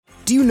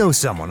Do you know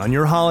someone on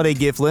your holiday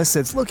gift list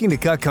that's looking to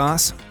cut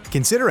costs?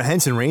 Consider a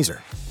Henson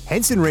razor.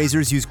 Henson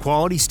razors use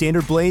quality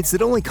standard blades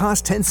that only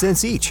cost 10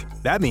 cents each.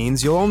 That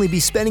means you'll only be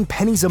spending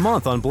pennies a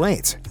month on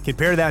blades.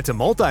 Compare that to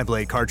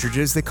multi-blade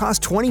cartridges that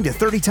cost 20 to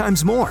 30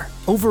 times more.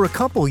 Over a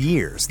couple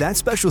years, that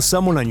special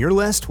someone on your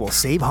list will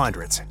save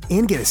hundreds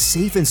and get a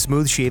safe and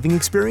smooth shaving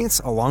experience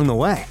along the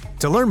way.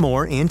 To learn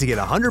more and to get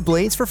 100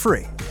 blades for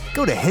free,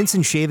 go to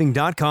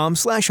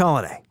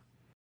hensonshaving.com/holiday.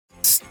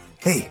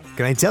 Hey,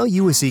 can I tell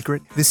you a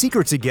secret? The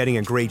secret to getting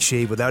a great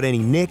shave without any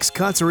nicks,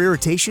 cuts, or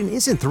irritation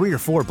isn't 3 or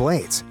 4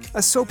 blades,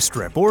 a soap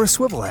strip, or a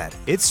swivel head.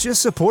 It's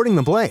just supporting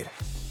the blade.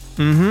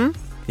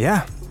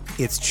 Yeah,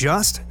 it's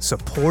just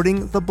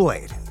supporting the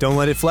blade. Don't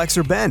let it flex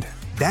or bend.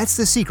 That's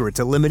the secret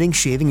to limiting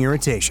shaving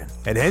irritation.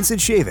 At Henson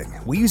Shaving,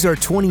 we use our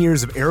 20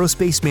 years of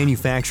aerospace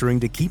manufacturing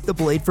to keep the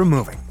blade from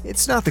moving.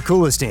 It's not the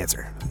coolest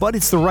answer, but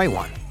it's the right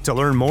one. To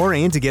learn more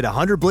and to get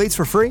 100 blades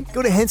for free,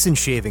 go to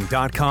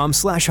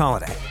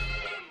hensonshaving.com/holiday.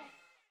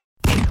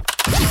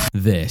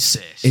 This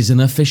is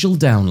an official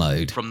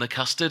download from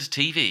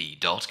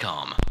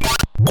thecustardtv.com.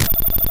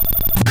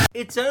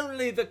 It's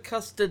only the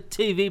Custard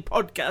TV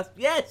podcast.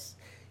 Yes!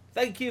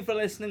 Thank you for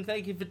listening.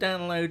 Thank you for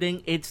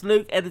downloading. It's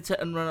Luke, editor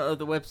and runner of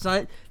the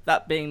website,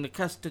 that being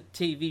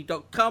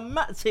thecustardtv.com.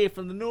 Matt's here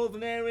from the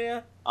northern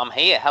area. I'm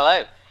here.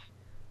 Hello.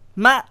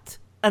 Matt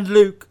and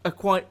Luke are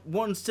quite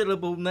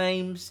one-syllable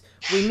names.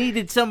 We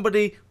needed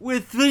somebody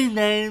with 3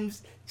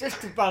 names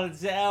just to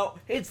balance it out.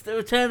 It's the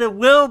return of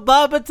Will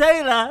Barber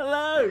Taylor.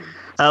 Hello.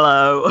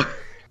 Hello.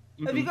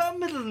 Have you got a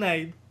middle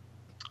name?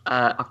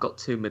 I've got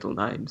 2 middle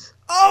names.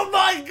 Oh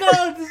my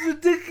god, this is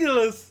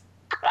ridiculous.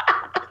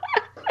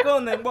 Go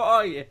on then, what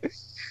are you?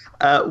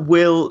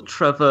 Will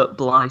Trevor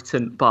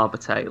Blyton Barber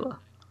Taylor.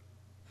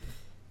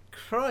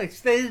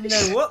 Christ, they didn't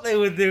know what they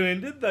were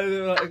doing, did they? They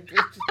were like,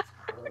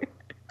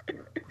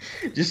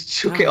 just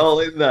chuck it all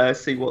in there,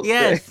 see what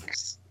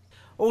sticks.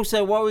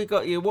 Also, while we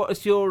got you, what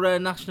is your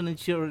national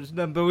insurance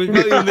number? We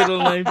got your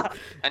middle name.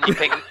 And your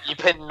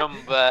pin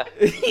number.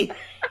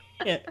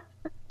 Yeah.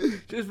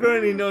 Just for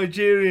any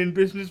Nigerian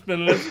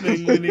businessmen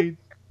listening, we need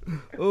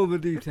all the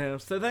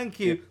details. So thank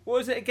you. What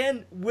was it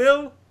again?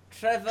 Will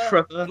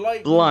Trevor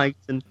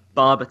Blyton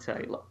Barber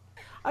Taylor.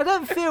 I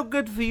don't feel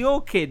good for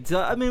your kids.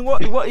 I mean,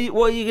 what are you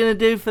going to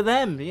do for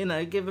them? You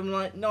know, give them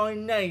like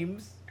 9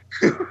 names.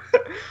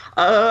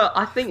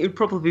 I think it'd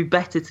probably be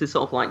better to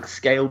sort of like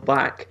scale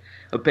back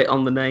a bit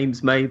on the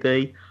names,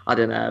 maybe. I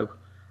don't know.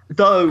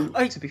 Though,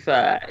 to be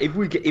fair,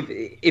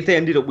 if they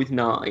ended up with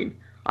 9,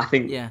 I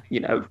think you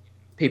know,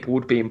 people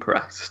would be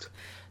impressed.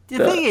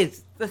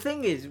 The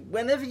thing is,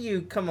 whenever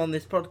you come on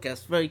this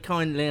podcast, very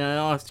kindly I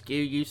ask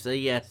you, you say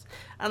yes.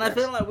 And I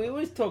feel like we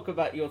always talk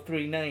about your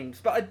 3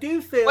 names, but I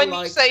do feel when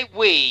you say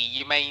we,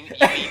 you mean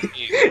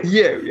you.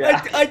 You,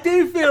 yeah. I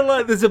do feel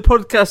like there's a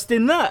podcast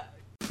in that.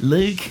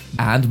 Luke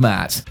and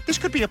Matt. This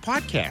could be a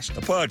podcast.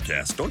 A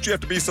podcast? Don't you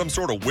have to be some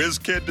sort of whiz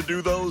kid to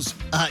do those?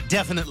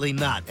 Definitely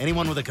not.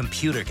 Anyone with a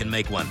computer can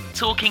make one.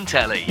 Talking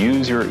telly.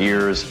 Use your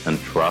ears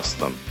and trust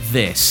them.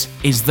 This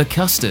is the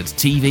Custard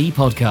TV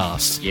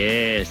podcast.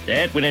 Yes,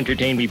 that would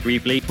entertain me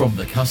briefly. From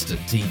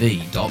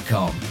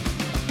thecustardtv.com.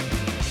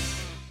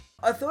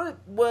 I thought it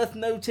worth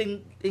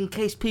noting, in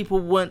case people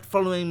weren't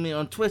following me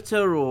on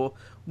Twitter or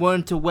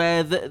weren't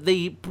aware, that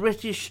the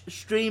British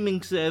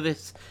streaming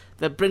service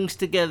that brings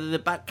together the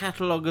back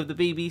catalogue of the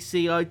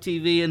BBC,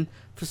 ITV and,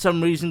 for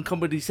some reason,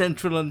 Comedy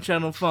Central and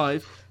Channel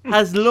 5,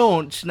 has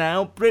launched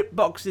now.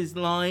 BritBox is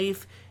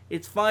live.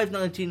 It's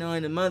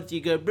 $5.99 a month.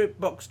 You go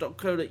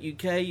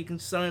britbox.co.uk. You can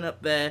sign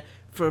up there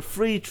for a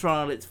free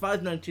trial. It's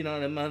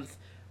 $5.99 a month.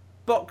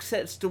 Box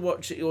sets to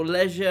watch at your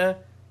leisure.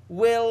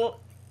 Will,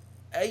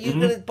 are you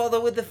going to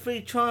bother with the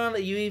free trial? Are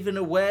you even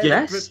aware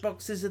that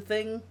BritBox is a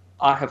thing?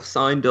 I have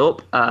signed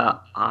up.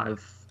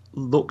 I've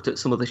looked at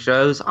some of the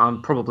shows.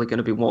 I'm probably going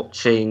to be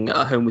watching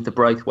At Home with the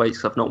Braithwaites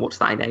because I've not watched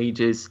that in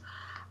ages,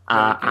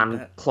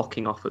 and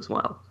Clocking Off as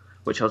well,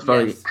 which I was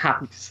very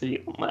happy to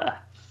see on there.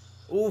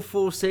 All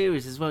 4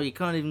 series as well. You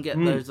can't even get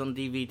those on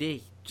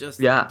DVD.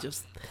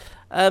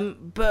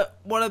 But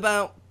what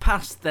about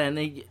past then?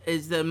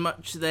 Is there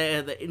much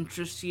there that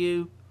interests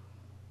you?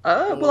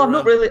 Well, I've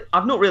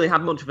not really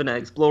had much of an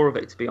explore of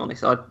it, to be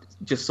honest. I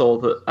just saw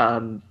that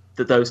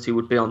that those 2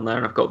 would be on there,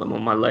 and I've got them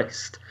on my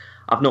list.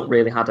 I've not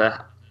really had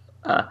a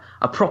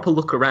proper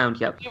look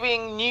around yet.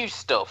 Doing new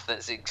stuff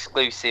that's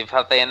exclusive.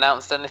 Have they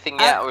announced anything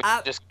yet, or is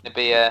it just going to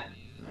be a...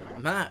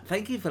 Matt,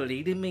 thank you for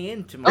leading me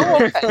into my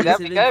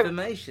exclusive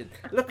information.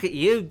 Look at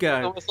you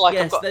go.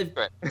 Like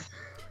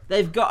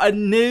they've got a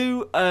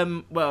new,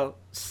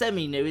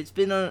 semi-new. It's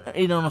been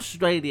in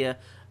Australia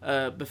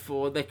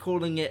before. They're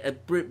calling it a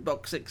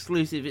BritBox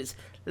exclusive. It's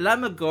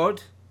Lamb of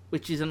God,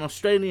 which is an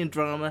Australian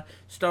drama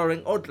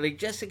starring, oddly,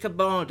 Jessica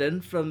Barden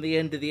from The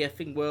End of the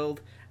Effing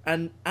World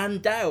and Anne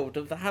Dowd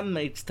of The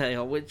Handmaid's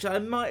Tale, which I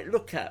might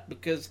look at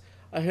because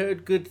I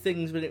heard good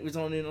things when it was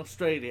on in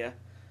Australia.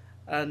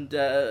 And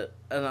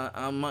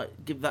I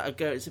might give that a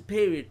go. It's a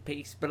period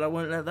piece, but I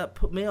won't let that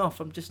put me off.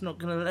 I'm just not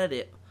going to let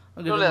it.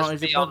 I'm going to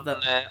rise above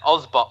that.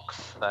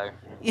 Ozbox, though.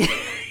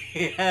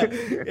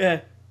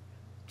 yeah.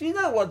 Do you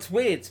know what's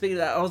weird? Speaking of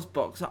that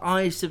Ozbox,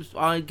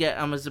 I get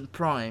Amazon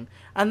Prime,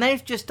 and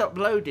they've just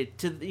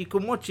uploaded you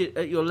can watch it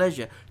at your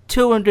leisure.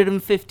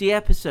 250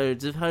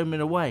 episodes of Home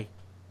and Away.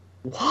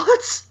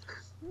 What?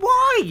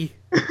 Why?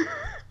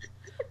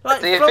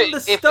 Like See, from if the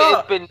it start.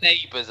 had been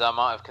Neighbours, I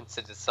might have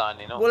considered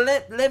signing up. Well,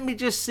 let me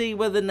just see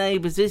whether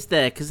Neighbours is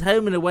there, because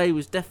Home and Away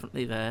was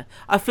definitely there.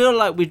 I feel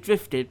like we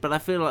drifted, but I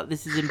feel like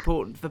this is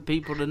important for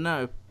people to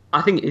know.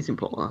 I think it is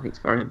important. I think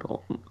it's very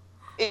important.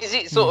 Is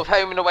it sort of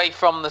Home and Away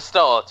from the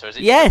start, or is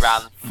it Yes,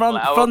 just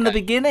from the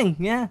beginning,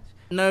 yeah.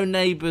 No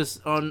Neighbours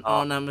on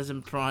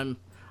Amazon Prime.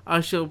 I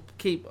shall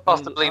keep...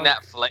 Possibly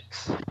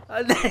Netflix.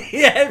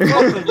 Yeah,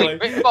 possibly.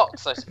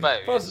 BritBox, I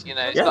suppose. You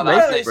know, it's got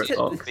maybe that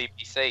BritBox.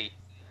 BBC.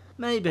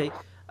 Maybe.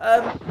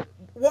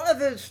 What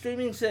other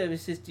streaming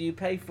services do you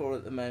pay for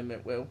at the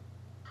moment, Will?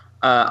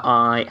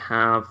 I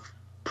have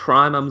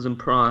Prime, Amazon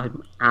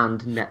Prime,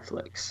 and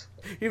Netflix.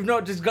 You've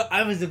not just got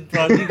Amazon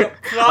Prime, you've got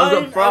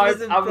Prime,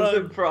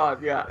 Amazon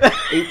Prime, yeah.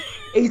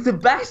 It's the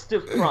best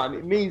of Prime.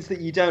 It means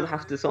that you don't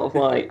have to sort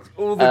of like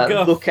all the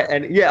guff. Look at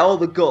all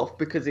the guff,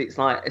 because it's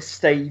like a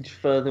stage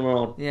further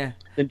on. Yeah.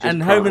 And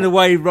Prime. Home and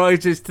Away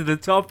rises to the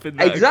top in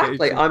that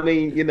Exactly. occasion. I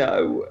mean, you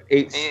know,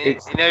 He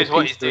knows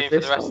what he's doing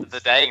for the rest of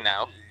the day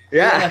now.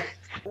 Yeah.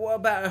 What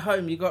about at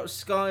home? You got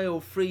Sky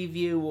or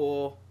Freeview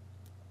or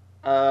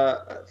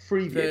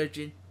Freeview.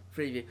 Virgin?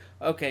 Freeview.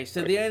 Okay,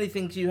 so the only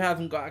things you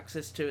haven't got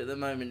access to at the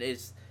moment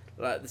is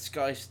like the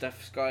Sky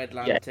stuff, Sky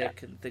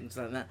Atlantic and things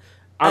like that.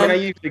 I mean, I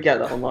usually get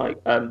that on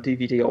like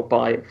DVD or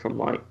buy it from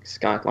like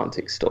Sky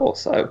Atlantic store.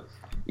 So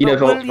you know,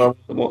 I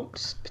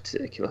want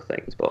particular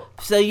things, but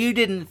so you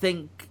didn't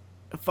think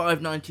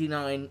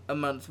 $5.99 a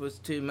month was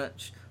too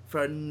much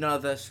for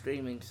another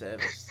streaming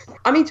service?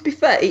 I mean, to be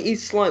fair, it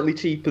is slightly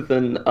cheaper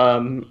than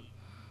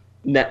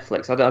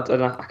Netflix. I can't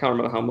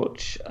remember how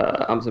much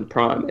Amazon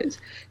Prime is.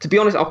 To be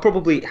honest, I'll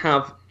probably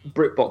have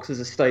BritBox as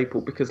a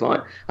staple, because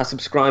like I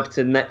subscribe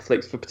to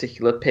Netflix for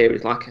particular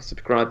periods. Like I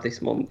subscribed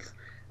this month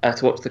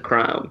to watch The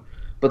Crown,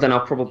 but then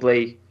I'll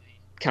probably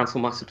cancel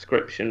my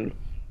subscription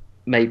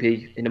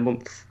maybe in a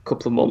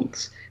couple of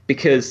months,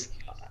 because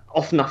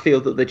often I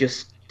feel that they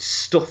just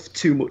stuff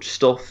too much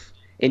stuff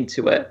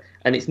into it,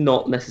 and it's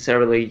not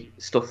necessarily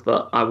stuff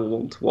that I will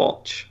want to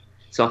watch.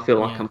 So I feel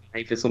like I'm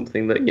paying for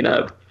something that, you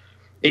know,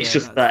 it's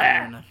just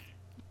there.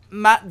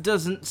 Matt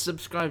doesn't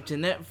subscribe to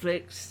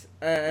Netflix.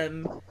 That's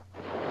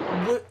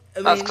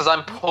because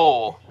I'm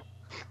poor.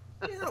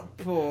 You're not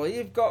poor.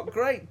 You've got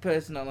great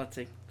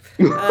personality.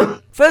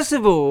 First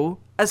of all,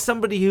 as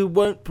somebody who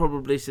won't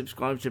probably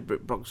subscribe to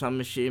BritBox,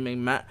 I'm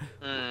assuming, Matt,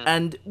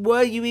 and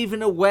were you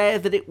even aware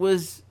that it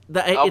was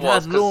that it had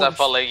launched? Because I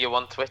follow you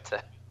on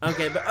Twitter.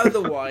 Okay, but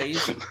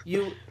otherwise,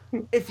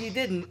 if you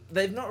didn't,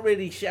 they've not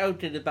really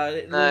shouted about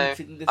it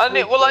launching this week. I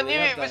knew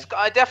it was.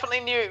 I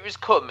definitely knew it was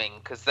coming,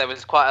 because there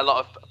was quite a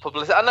lot of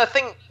publicity, and I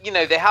think, you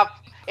know,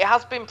 it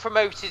has been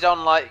promoted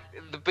on like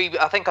the BBC.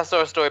 I think I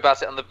saw a story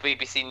about it on the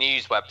BBC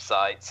News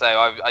website, so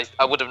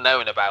I would have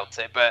known about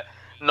it, but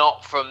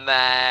not from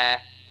their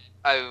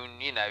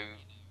own, you know,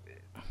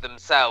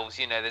 themselves.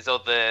 You know, there's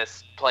other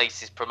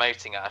places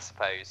promoting it, I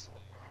suppose.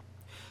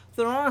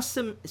 There are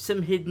some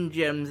hidden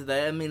gems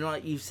there. I mean,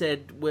 like you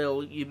said,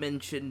 Will, you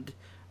mentioned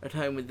At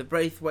Home with the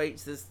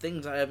Braithwaites. There's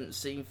things I haven't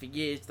seen for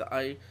years that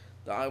I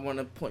want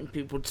to point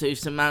people to.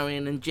 So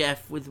Marion and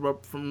Jeff with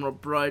Rob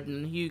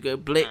Brydon and Hugo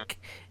Blick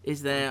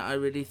is there. I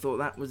really thought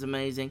that was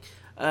amazing.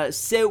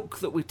 Silk,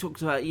 that we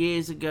talked about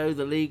years ago,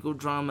 the legal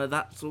drama,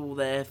 that's all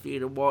there for you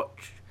to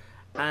watch.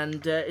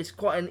 And it's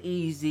quite an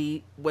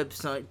easy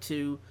website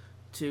to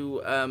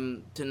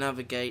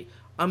navigate.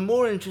 I'm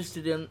more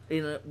interested in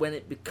it when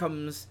it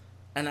becomes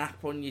an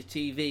app on your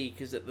TV,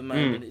 because at the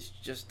moment it's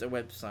just a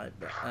website.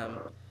 But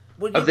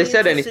have they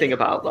said anything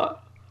about that?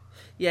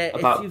 Yeah,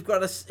 if you've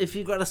got a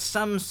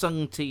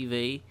Samsung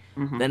TV,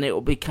 then it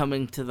will be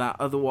coming to that.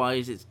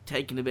 Otherwise, it's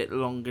taking a bit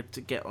longer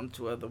to get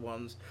onto other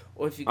ones.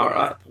 Or if you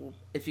got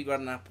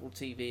an Apple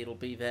TV, it'll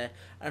be there.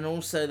 And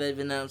also, they've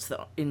announced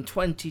that in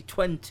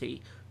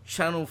 2020,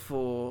 Channel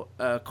 4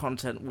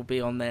 content will be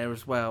on there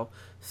as well.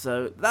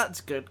 So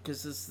that's good,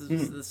 because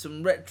there's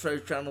some retro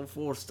Channel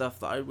 4 stuff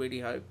that I really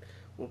hope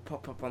will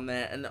pop up on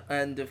there.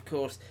 And of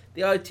course,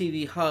 the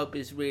ITV Hub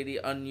is really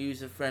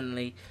unuser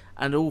friendly,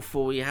 and all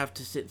 4 you have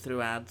to sit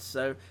through ads.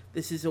 So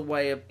this is a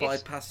way of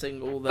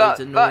bypassing all those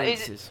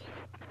annoyances.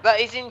 That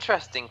is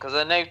interesting, because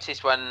I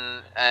noticed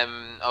when I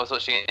was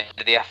watching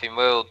the effing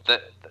world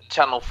that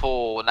Channel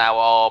 4 now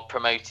are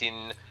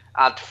promoting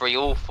ad-free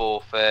all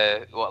 4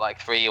 for like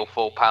 £3 or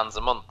 £4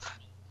 a month.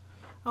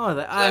 Oh,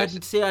 I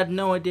had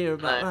no idea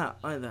about that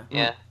either.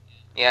 Yeah,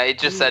 it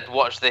just said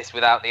watch this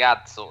without the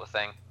ad sort of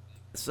thing.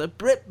 So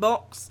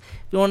BritBox,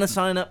 if you want to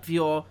sign up for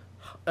your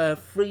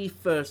free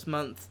first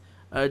month,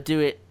 do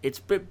it.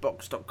 It's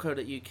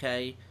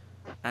britbox.co.uk,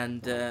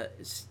 and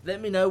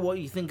let me know what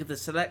you think of the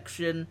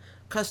selection.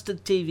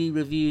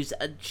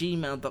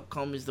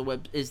 CustardTVReviews@gmail.com is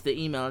the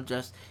email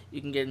address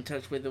you can get in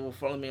touch with, or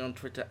follow me on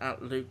Twitter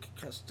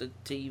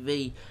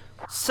 @LukeCustardTV.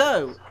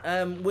 So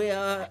we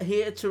are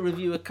here to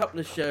review a couple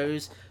of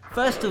shows.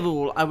 First of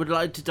all, I would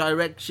like to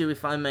direct you,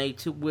 if I may,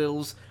 to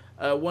Will's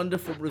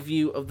wonderful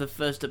review of the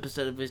first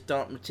episode of his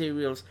Dark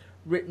Materials,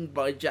 written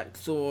by Jack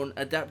Thorne,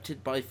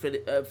 adapted by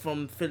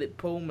from Philip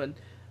Pullman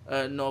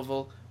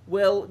novel.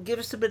 Will, give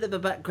us a bit of a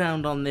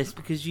background on this,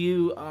 because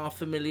you are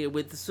familiar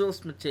with the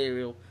source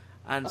material,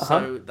 and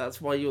so that's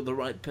why you're the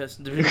right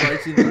person to be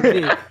writing the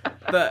review.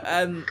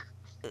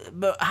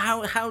 But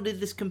how did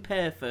this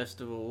compare,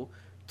 first of all,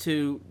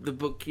 to the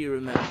book you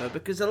remember?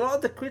 Because a lot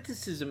of the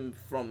criticism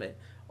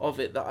of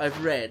it that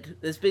I've read,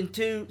 there's been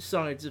two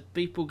sides of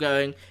people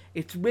going,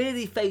 it's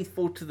really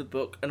faithful to the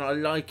book and I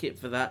like it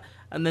for that,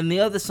 and then the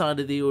other side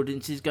of the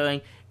audience is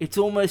going, it's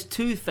almost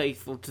too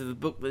faithful to the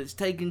book, but it's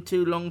taken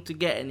too long to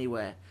get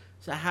anywhere.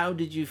 So how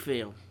did you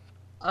feel?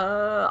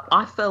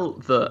 I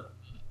felt that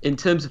in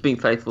terms of being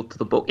faithful to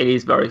the book, it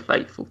is very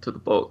faithful to the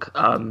book,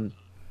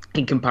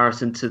 in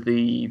comparison to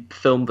the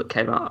film that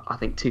came out, I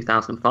think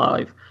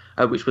 2005,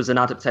 which was an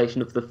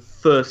adaptation of the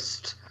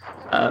first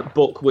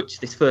book, which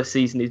this first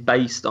season is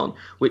based on,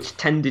 which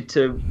tended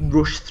to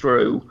rush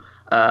through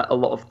a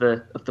lot of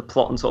the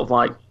plot and sort of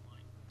like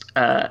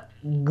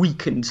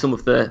weakened some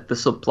of the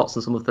subplots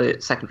and some of the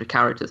secondary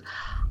characters.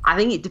 I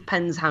think it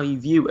depends how you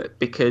view it,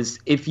 because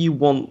if you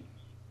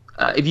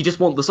just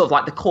want the sort of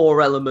like the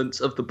core elements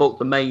of the book,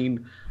 the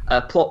main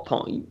plot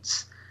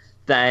points,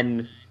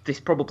 then this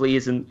probably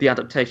isn't the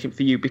adaptation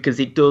for you, because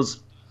it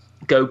does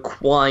go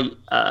quite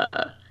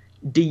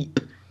deep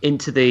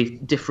into the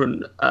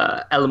different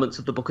elements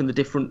of the book and the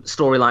different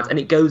storylines, and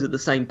it goes at the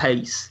same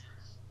pace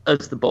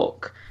as the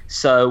book.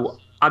 So,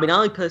 I mean,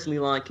 I personally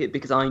like it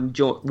because I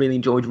really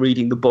enjoyed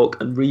reading the book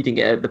and reading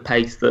it at the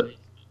pace that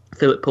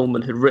Philip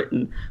Pullman had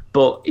written.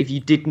 But if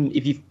you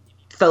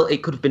felt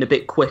it could have been a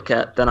bit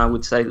quicker, then I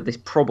would say that this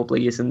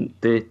probably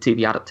isn't the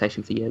TV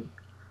adaptation for you.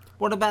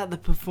 What about the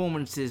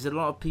performances? A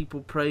lot of people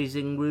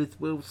praising Ruth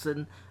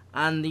Wilson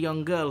and the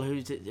young girl who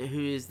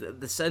is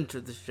the centre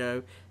of the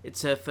show.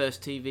 It's her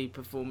first TV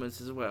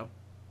performance as well.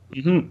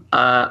 Mm-hmm.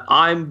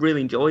 I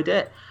really enjoyed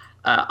it.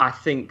 I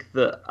think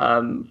that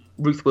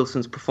Ruth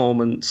Wilson's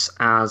performance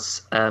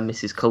as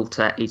Mrs.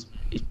 Coulter is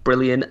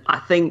brilliant. I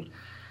think,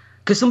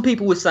 because some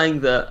people were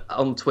saying that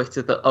on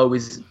Twitter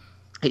that,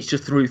 it's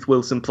just Ruth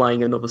Wilson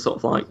playing another sort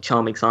of like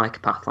charming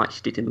psychopath like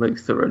she did in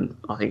Luther and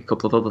I think a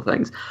couple of other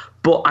things.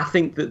 But I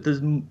think that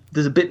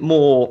there's a bit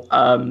more,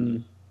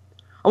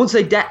 I wouldn't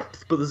say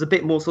depth, but there's a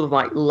bit more sort of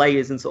like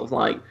layers and sort of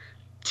like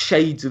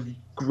shades of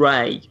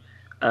grey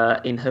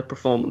in her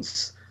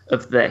performance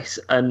of this.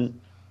 And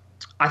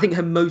I think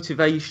her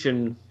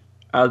motivation,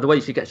 the way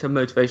she gets her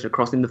motivation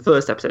across in the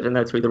first episode and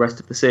then through the rest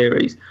of the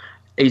series,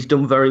 is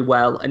done very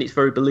well, and it's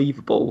very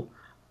believable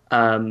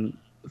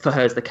for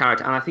her as the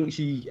character. And I think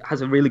she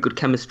has a really good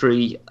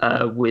chemistry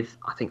with,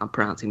 I think I'm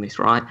pronouncing this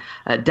right,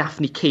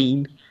 Daphne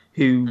Keane,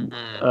 who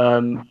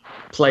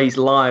plays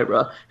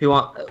Lyra, who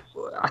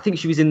I think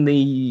she was in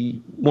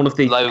one of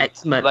the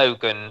X-Men.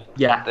 Logan,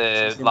 yeah,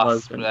 the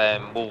last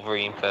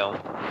Wolverine film.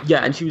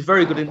 Yeah, and she was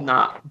very good in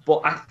that.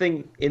 But I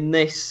think in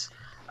this,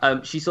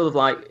 she's sort of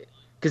like,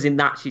 because in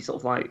that she's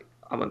sort of like,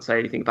 I won't say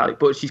anything about it,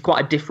 but she's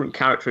quite a different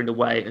character in a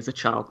way as a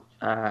child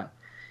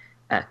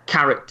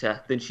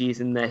character than she is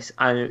in this.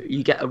 And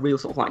you get a real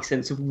sort of like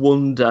sense of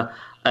wonder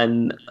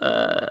and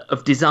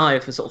of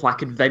desire for sort of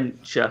like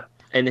adventure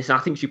in this. And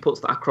I think she puts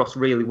that across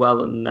really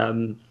well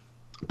and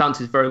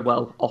bounces very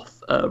well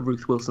off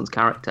Ruth Wilson's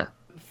character.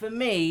 For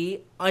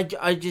me, I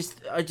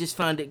just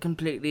found it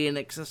completely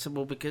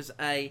inaccessible because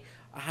I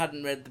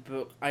hadn't read the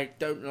book. I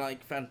don't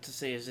like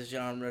fantasy as a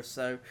genre,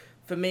 so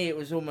for me it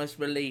was almost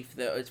relief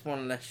that it's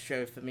one less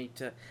show for me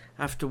to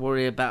have to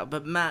worry about.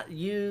 But Matt,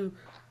 you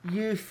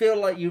feel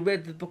like you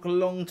read the book a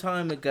long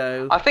time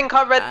ago. I think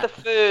I read the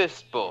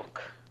first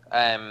book,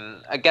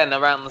 again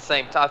around the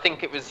same time. I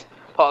think it was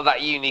part of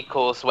that uni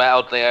course where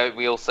oddly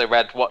we also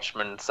read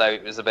Watchmen, so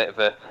it was a bit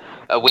of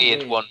a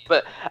weird one.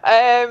 But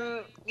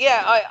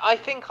I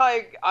think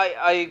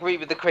I agree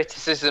with the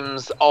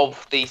criticisms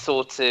of the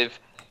sort of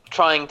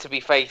trying to be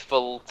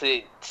faithful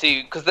to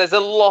because there's a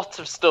lot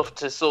of stuff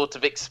to sort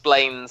of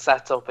explain and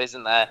set up,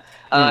 isn't there?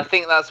 And I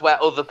think that's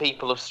where other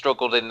people have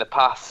struggled in the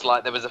past.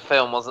 Like there was a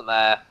film, wasn't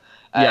there,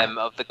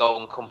 of the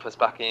Golden Compass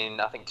back in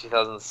I think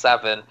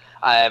 2007.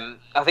 I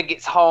think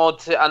it's hard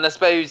to, and I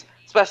suppose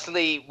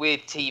especially with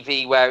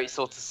TV where it's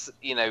sort of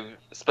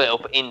split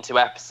up into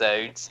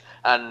episodes,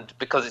 and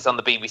because it's on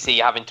the BBC,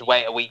 you're having to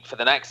wait a week for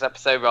the next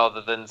episode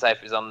rather than say if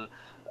it was on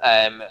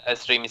a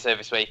streaming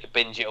service where you could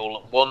binge it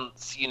all at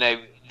once.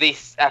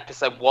 This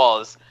episode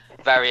was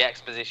very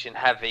exposition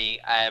heavy.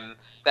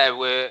 There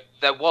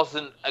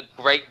wasn't a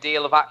great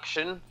deal of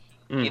action.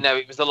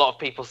 It was a lot of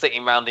people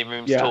sitting around in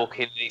rooms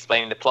talking and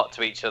explaining the plot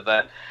to each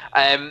other.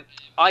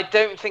 I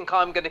don't think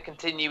I'm going to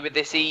continue with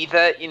this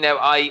either.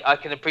 I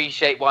can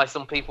appreciate why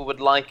some people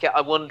would like it.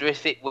 I wonder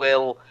if it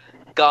will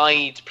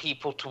guide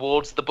people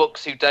towards the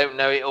books who don't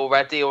know it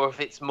already, or if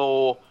it's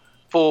more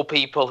for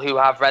people who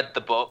have read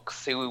the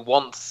books, who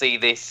want to see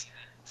this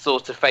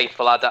sort of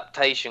faithful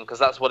adaptation, because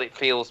that's what it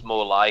feels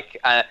more like.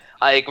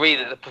 I agree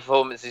that the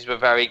performances were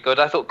very good.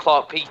 I thought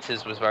Clark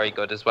Peters was very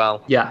good as well.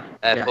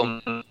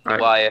 From The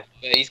Wire.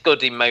 He's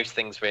good in most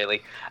things,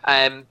 really.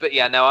 But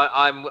yeah, no,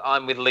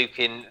 I'm with Luke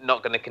in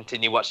not going to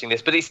continue watching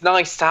this. But it's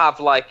nice to have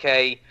like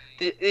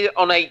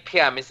on 8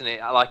 p.m, isn't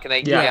it? Like an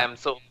 8 p.m.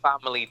 sort of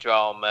family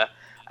drama.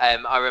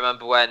 I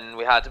remember when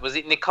was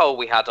it Nicole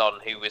we had on,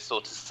 who was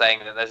sort of saying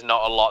that there's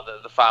not a lot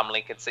that the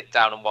family can sit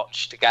down and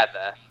watch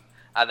together.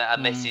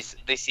 And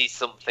this is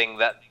something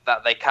that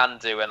they can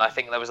do, and I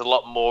think there was a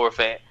lot more of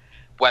it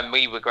when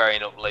we were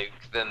growing up, Luke,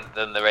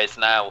 than there is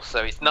now. So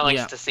it's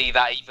nice to see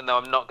that, even though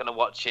I'm not going to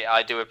watch it,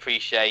 I do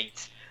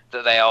appreciate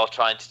that they are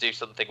trying to do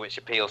something which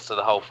appeals to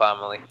the whole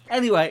family.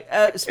 Anyway,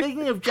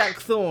 speaking of Jack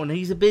Thorne,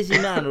 he's a busy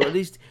man, or at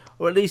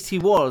least he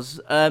was.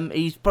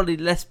 He's probably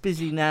less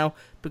busy now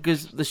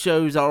because the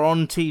shows are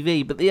on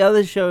TV. But the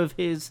other show of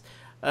his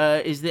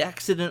is The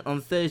Accident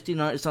on Thursday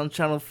nights on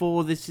Channel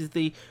 4. This is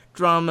the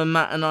drama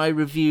Matt and I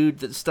reviewed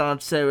that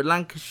starred Sarah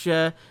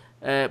Lancashire,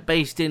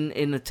 based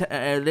in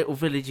a little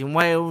village in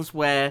Wales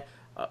where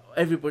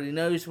everybody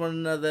knows one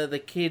another. The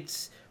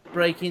kids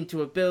break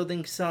into a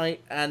building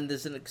site and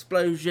there's an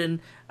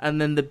explosion,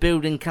 and then the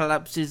building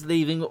collapses,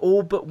 leaving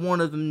all but one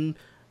of them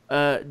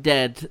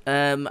dead.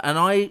 And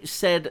I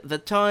said at the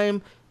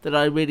time that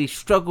I really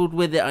struggled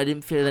with it. I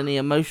didn't feel any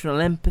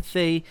emotional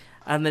empathy,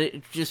 and that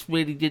it just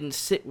really didn't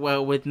sit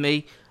well with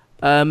me.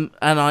 And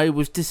I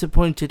was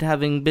disappointed,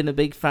 having been a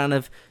big fan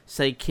of,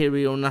 say,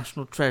 Kiri or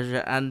National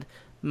Treasure, and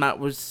Matt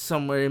was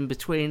somewhere in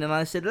between, and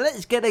I said,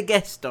 let's get a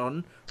guest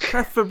on,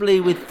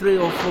 preferably with 3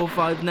 or 4 or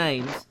 5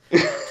 names,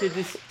 to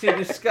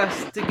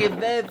discuss, to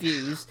give their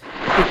views,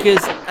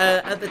 because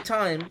at the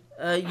time,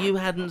 you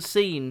hadn't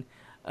seen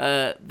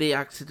The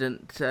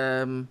Accident,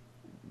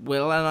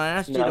 Will, and I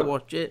asked you to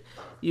watch it.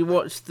 You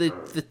watched the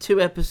 2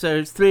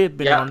 episodes, 3 had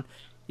been on,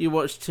 you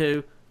watched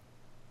 2.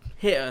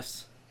 Hit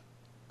us.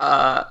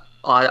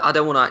 I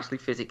don't want to actually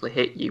physically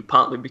hit you,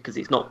 partly because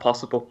it's not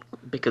possible,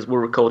 because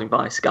we're recording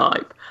via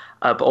Skype,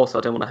 but also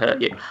I don't want to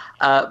hurt you.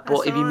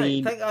 But if you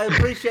mean... I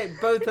appreciate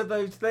both of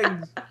those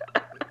things.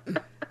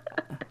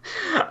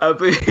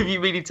 But if you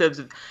mean in terms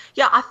of...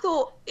 Yeah, I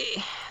thought,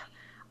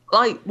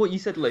 like what you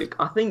said, Luke,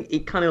 I think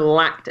it kind of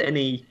lacked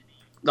any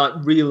like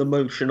real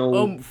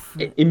emotional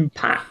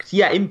impact.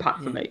 Yeah,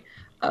 impact for me.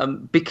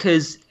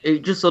 Because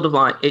it just sort of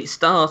like, it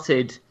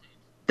started,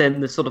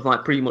 then the sort of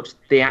like pretty much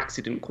the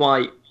accident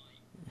quite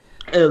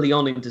early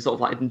on into sort of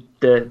like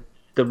the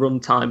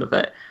runtime of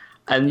it,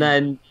 and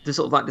then the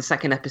sort of like the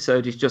second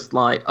episode is just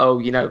like, oh,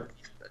 you know,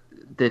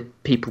 the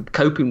people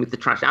coping with the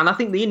tragedy. And I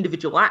think the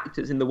individual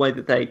actors, in the way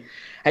that they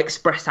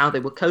expressed how they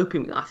were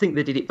coping with it, I think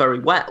they did it very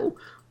well,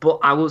 but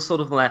I was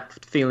sort of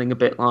left feeling a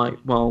bit like,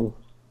 well,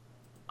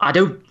 I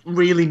don't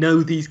really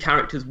know these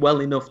characters well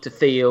enough to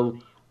feel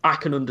I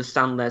can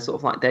understand their sort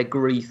of like their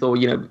grief, or,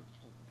 you know,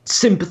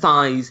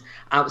 sympathise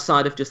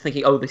outside of just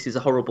thinking, oh, this is a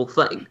horrible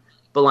thing.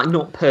 But like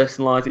not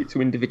personalise it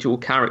to individual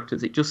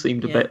characters. It just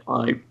seemed a bit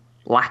like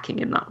lacking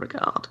in that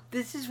regard.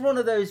 This is one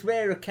of those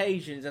rare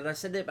occasions, and I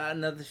said it about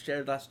another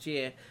show last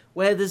year,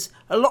 where there's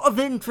a lot of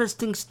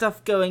interesting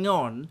stuff going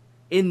on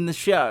in the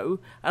show,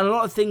 and a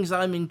lot of things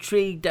I'm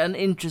intrigued and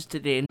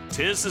interested in.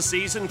 'Tis the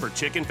season for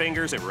chicken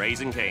fingers at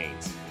Raising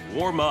Cane's.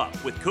 Warm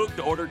up with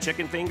cooked-to-order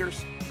chicken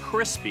fingers,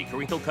 crispy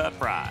crinkle-cut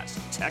fries,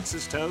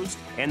 Texas toast,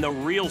 and the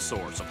real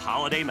source of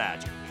holiday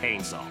magic,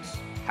 cane sauce.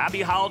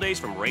 Happy holidays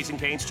from Raising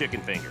Cane's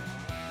Chicken Fingers.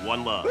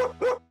 One love.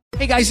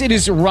 Hey guys, it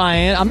is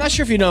Ryan. I'm not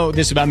sure if you know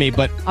this about me,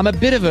 but I'm a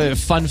bit of a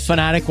fun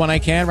fanatic when I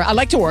can. I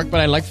like to work,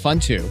 but I like fun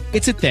too.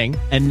 It's a thing.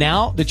 And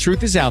now the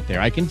truth is out there.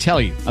 I can tell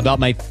you about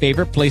my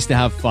favorite place to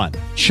have fun.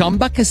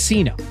 Chumba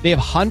Casino. They have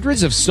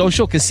hundreds of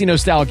social casino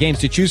style games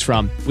to choose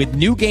from, with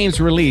new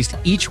games released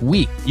each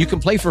week. You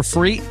can play for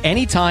free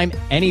anytime,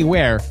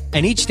 anywhere.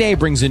 And each day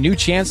brings a new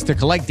chance to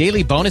collect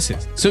daily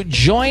bonuses. So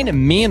join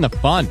me in the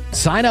fun.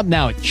 Sign up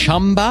now at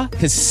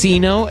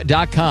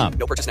ChumbaCasino.com.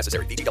 No purchase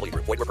necessary. VGW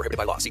Group. Void where prohibited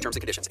by law. See terms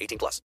and conditions.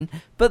 18+.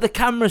 But the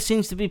camera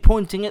seems to be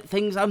pointing at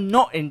things I'm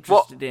not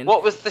interested in.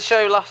 What was the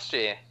show last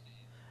year?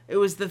 It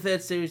was the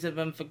 3rd series of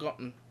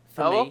Unforgotten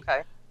for me. Oh,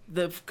 okay.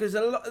 Because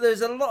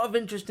there's a lot of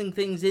interesting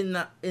things in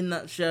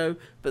that show,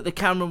 but the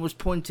camera was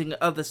pointing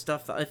at other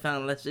stuff that I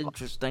found less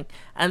interesting.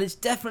 And it's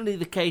definitely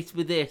the case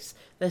with this.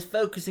 They're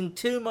focusing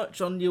too much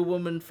on your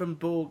woman from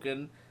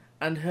Borgen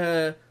and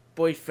her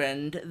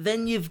boyfriend.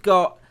 Then you've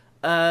got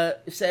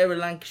Sarah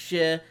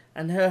Lancashire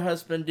and her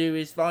husband, who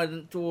is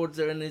violent towards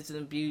her and is an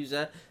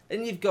abuser.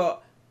 Then you've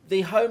got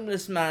the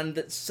homeless man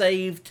that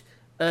saved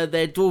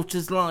their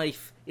daughter's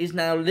life, is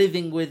now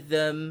living with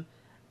them.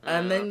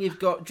 And then you've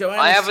got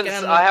Joanna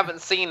Scanlon. I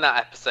haven't seen that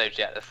episode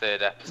yet, the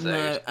 3rd episode.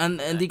 No,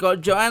 and you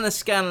got Joanna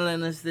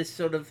Scanlon as this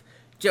sort of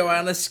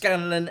Joanna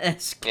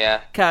Scanlon-esque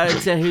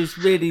character who's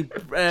really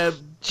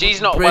she's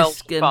not well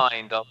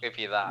defined, I'll give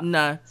you that.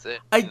 No.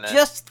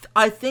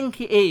 I think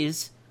it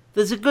is.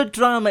 There's a good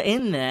drama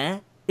in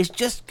there.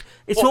 It's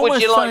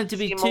almost trying to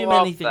be too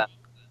many things.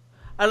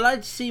 I'd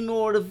like to see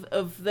more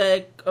of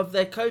their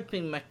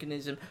coping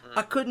mechanism.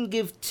 I couldn't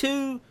give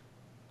 2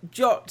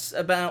 jots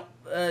about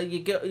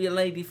your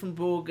lady from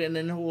Borgen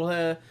and all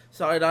her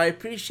side. I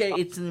appreciate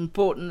it's an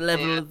important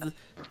level of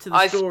to the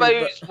I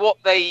story. suppose what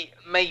they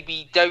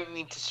maybe don't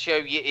need to show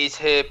you is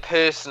her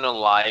personal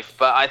life,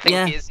 but I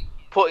think it's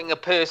putting a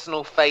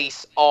personal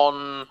face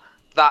on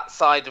that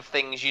side of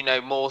things,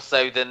 more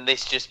so than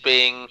this just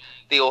being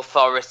the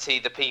authority,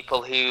 the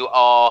people who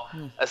are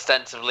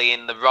ostensibly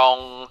in the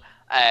wrong,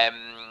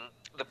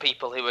 the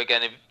people who are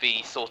going to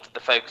be sort of the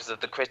focus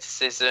of the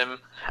criticism.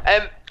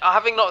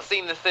 Having not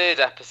seen the third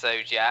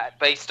episode yet,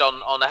 based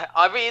on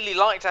I really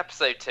liked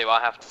episode 2, I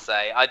have to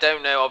say. I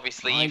don't know,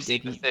 obviously you've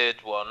seen the third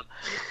one.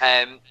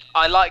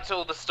 I liked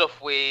all the stuff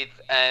with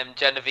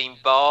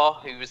Genevieve Barr,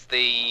 who was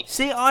the...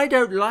 See, I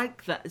don't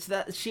like that. It's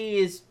that she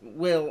is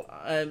Will.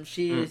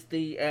 She is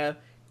the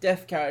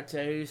deaf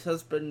character whose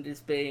husband is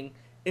being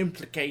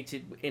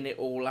implicated in it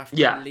all after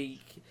the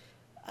leak.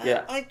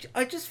 Yeah.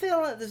 I just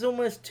feel like there's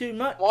almost too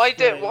much. Why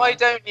don't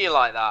you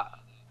like that?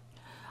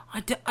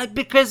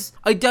 Because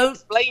I don't...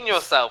 Explain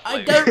yourself,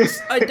 Luke.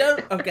 I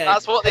don't... Okay.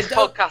 That's what this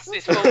podcast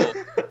is for.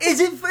 Is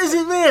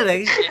it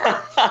really?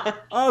 Yeah.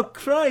 Oh,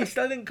 Christ,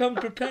 I didn't come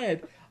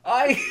prepared.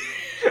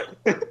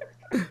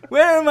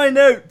 Where are my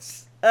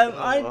notes?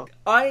 I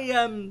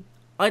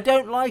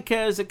don't like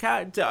her as a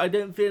character. I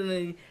don't feel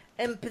any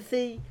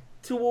empathy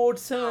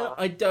towards her.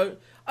 I don't...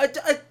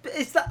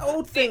 it's that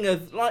old thing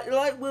of,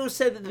 like Will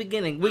said at the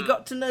beginning, we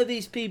got to know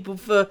these people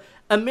for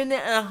a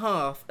minute and a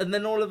half, and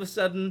then all of a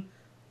sudden,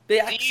 the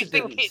accident... Do you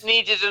think it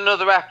needed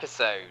another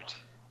episode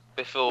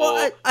before...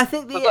 Well, I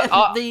think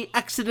the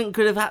accident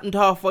could have happened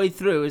halfway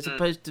through as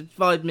opposed to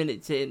 5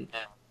 minutes in,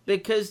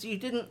 because you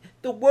didn't...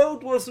 The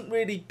world wasn't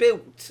really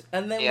built,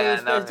 and then we were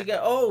supposed to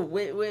go,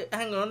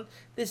 hang on,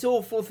 this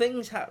awful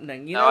thing's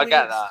happening. I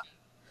get that.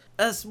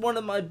 That's one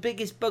of my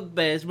biggest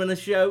bugbears when a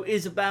show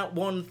is about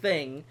one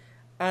thing,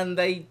 and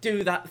they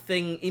do that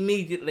thing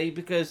immediately,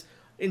 because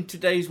in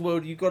today's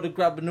world you've got to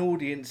grab an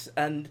audience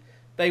and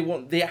they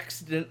want the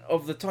accident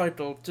of the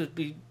title to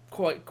be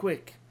quite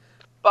quick.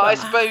 But I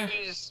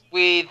suppose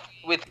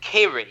with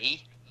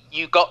Kiri,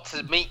 you got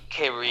to meet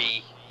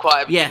Kiri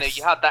quite a bit.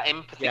 You had that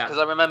empathy, because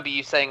I remember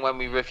you saying when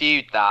we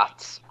reviewed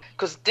that.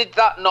 Because did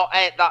that not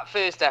end, that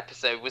first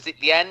episode, was it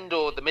the end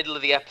or the middle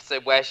of the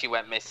episode where she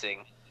went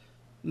missing?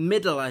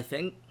 Middle, I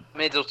think.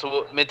 Middle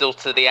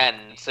to the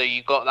end, so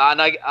you got that,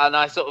 and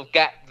I sort of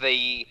get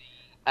the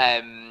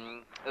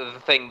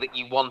thing that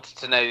you wanted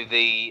to know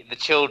the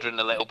children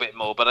a little bit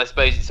more, but I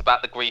suppose it's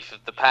about the grief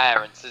of the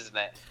parents, isn't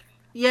it?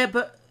 Yeah,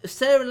 but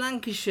Sarah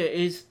Lancashire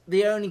is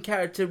the only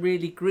character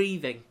really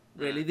grieving.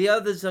 Really, the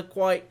others are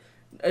quite,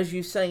 as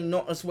you say,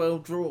 not as well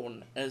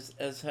drawn as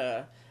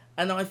her,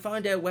 and I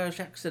find her Welsh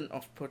accent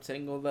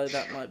off-putting, although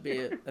that might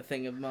be a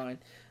thing of mine.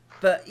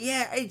 But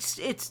yeah,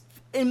 it's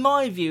in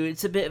my view,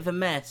 it's a bit of a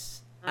mess.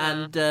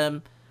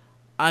 And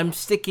I'm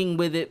sticking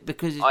with it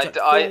because it's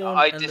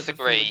I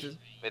disagree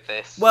with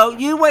this. Well,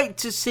 you wait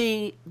to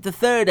see the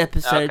third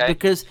episode,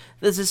 because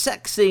there's a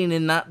sex scene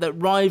in that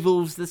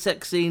rivals the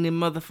sex scene in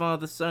Mother,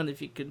 Father, Son,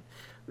 if you can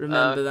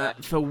remember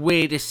that, for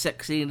weirdest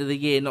sex scene of the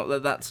year. Not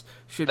that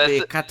should be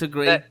a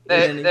category.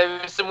 There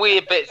were some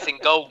weird bits in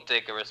Gold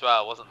Digger as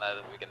well, wasn't there,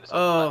 that we're going to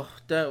talk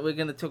about? We're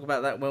going to talk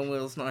about that when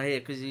Will's not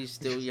here, because he's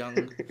still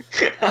young.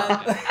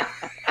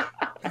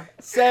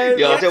 So I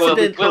don't want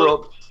to be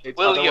corrupt.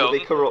 Will Young. Want to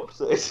be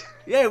corrupted.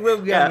 Yeah,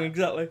 Will Young,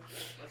 exactly.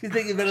 You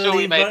think you're going to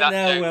leave right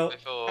now, Will?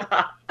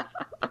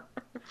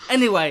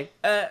 Anyway,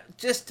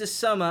 just to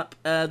sum up,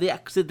 the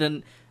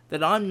accident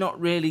that I'm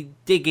not really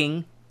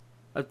digging.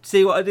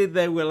 See what I did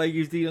there, Will? I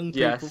used the young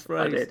people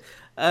phrase.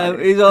 I did.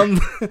 Is on.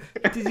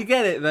 Did you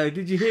get it though?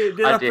 Did you hear it?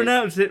 Did I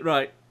pronounce it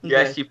right? Okay.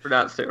 Yes, you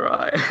pronounced it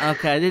right.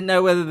 Okay, I didn't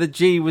know whether the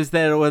G was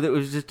there or whether it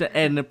was just an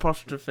N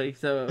apostrophe,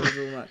 so it was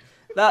all right.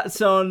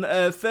 That's on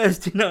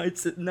Thursday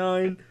nights at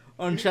 9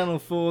 on Channel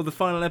 4. The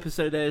final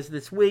episode airs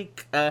this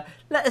week. Let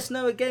us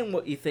know again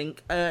what you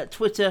think.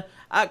 Twitter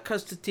at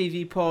Custard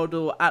TV Pod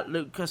or at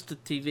Luke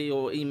Custard TV,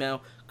 or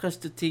email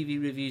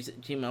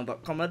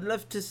custardtvreviews@gmail.com. I'd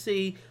love to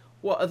see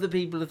what other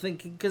people are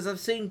thinking, because I've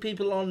seen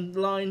people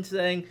online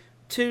saying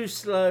too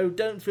slow,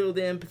 don't feel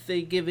the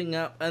empathy, giving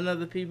up, and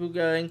other people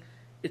going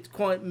it's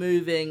quite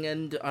moving,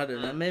 and I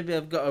don't know, maybe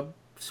I've got a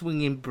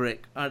swinging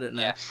brick, I don't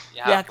know. Yes,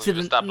 the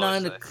accident,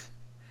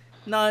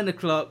 9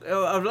 o'clock.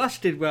 Oh, I've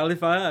lasted well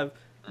if I have.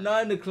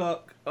 9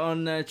 o'clock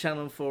on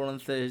Channel 4 on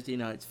Thursday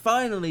nights.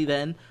 Finally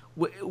then,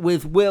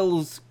 with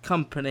Will's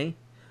company,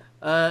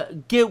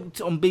 Guilt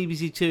on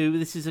BBC Two.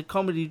 This is a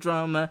comedy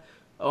drama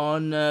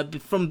on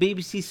from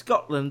BBC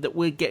Scotland that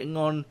we're getting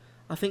on,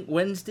 I think,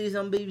 Wednesdays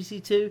on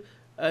BBC Two.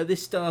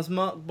 This stars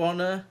Mark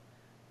Bonnar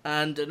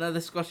and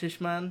another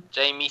Scottish man.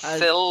 Jamie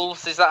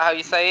Silves, is that how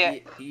you say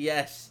it?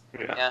 Yes.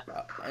 Yeah.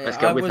 Let's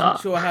go with that. I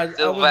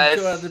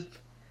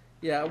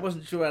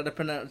wasn't sure how to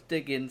pronounce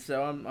digging,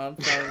 so I'm fine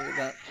with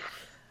that.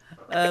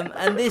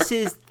 And this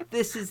is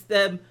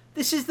the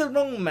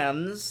Wrong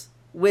Man's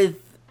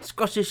with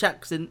Scottish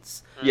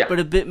accents, but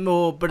a bit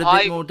more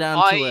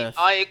down to earth.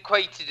 I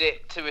equated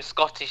it to a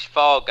Scottish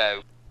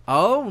Fargo.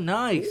 Oh,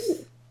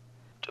 nice.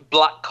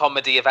 Black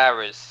comedy of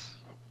errors.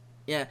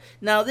 Yeah.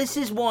 Now, this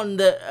is one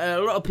that a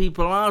lot of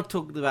people are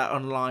talking about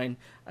online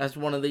as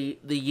one of the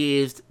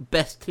year's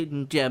best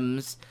hidden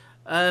gems.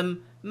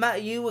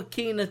 Matt, you were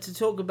keener to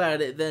talk about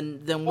it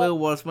than Will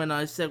was when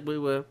I said we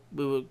were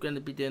going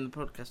to be doing the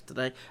podcast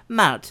today.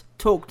 Matt,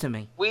 talk to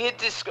me. We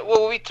had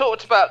we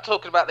talked about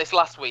talking about this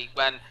last week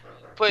when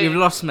you've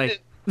lost me.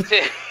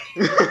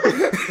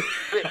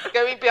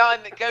 Going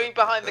behind the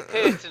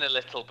curtain a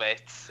little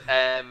bit.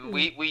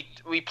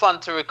 We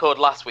planned to record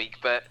last week,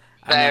 but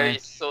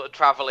various sort of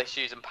travel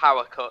issues and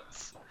power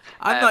cuts.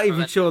 I'm not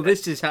even sure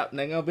this is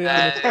happening. I'll be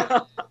honest.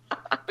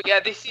 But yeah,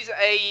 this is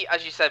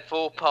as you said,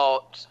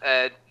 4-part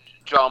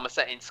drama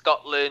set in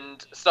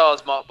Scotland.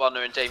 Stars Mark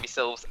Bonnar and Jamie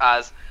Silves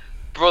as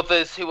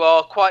brothers who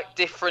are quite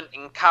different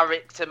in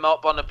character.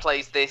 Mark Bonnar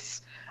plays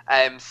this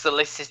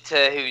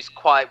solicitor who's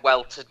quite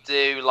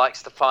well-to-do,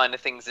 likes the finer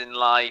things in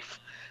life.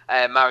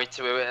 Married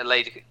to a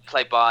lady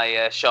played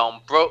by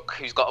Sean Brooke,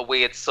 who's got a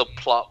weird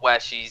subplot where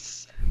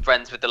she's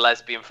friends with the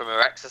lesbian from her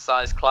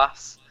exercise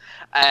class.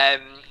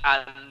 And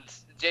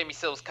Jamie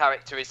Silves'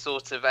 character is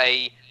sort of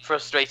a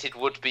frustrated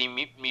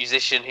would-be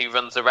musician who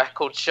runs a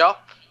record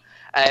shop.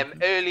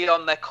 Early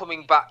on, they're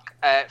coming back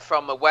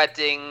from a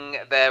wedding.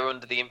 They're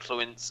under the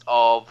influence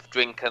of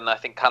drink and I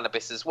think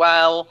cannabis as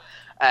well,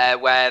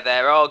 where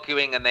they're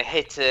arguing and they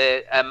hit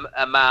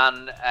a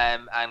man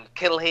and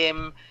kill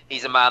him.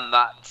 He's a man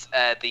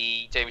that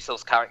the Jamie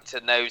Silves character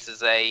knows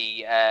as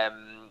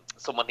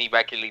someone he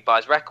regularly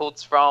buys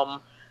records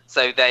from.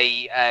 So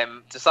they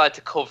decide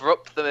to cover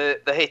up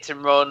the hit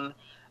and run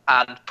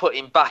and put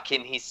him back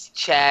in his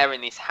chair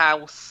in his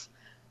house.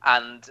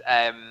 And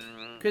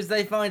because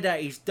they find out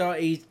he's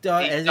dying.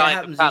 As it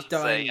happens, cancer, he's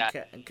dying. Yeah.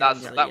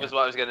 That was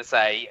what I was going to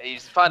say.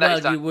 He's find out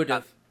he's dying. You would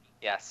have.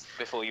 Yes,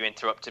 before you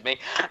interrupted me.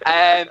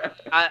 And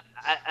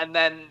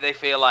then they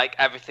feel like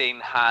everything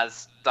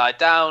has died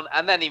down,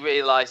 and then he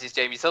realises,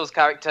 Jamie Silves'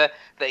 character,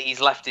 that he's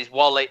left his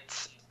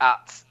wallet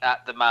at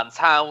the man's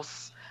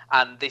house,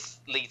 and this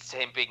leads to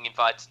him being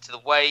invited to the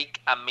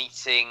wake and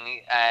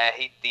meeting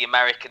the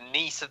American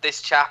niece of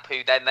this chap,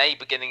 who then they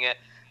beginning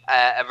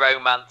a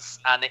romance,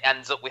 and it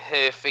ends up with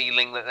her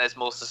feeling that there's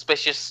more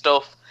suspicious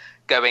stuff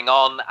going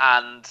on,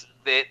 and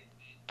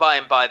by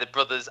and by the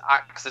brothers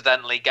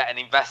accidentally get an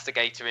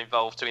investigator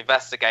involved to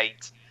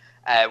investigate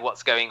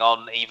what's going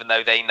on, even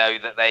though they know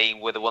that they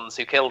were the ones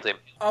who killed him.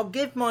 I'll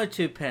give my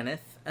 2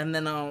 penneth, and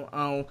then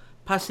I'll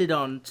pass it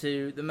on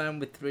to the man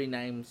with 3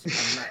 names and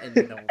Matt in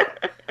the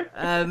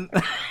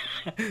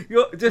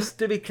north. Just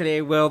to be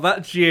clear, Will,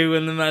 that's you,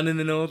 and the man in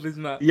the north is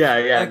Matt. Yeah,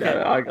 okay.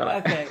 No, I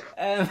got it.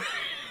 Okay.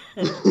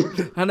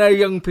 I know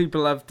young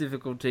people have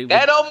difficulty with...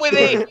 Get on with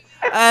it!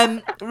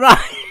 Right.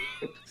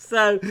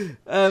 So,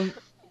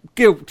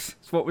 guilt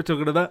is what we're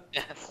talking about.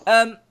 Yes.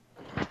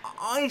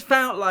 I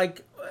felt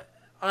like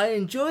I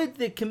enjoyed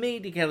the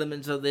comedic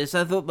elements of this.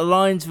 I thought the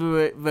lines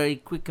were very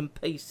quick and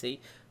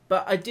pacey,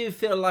 but I do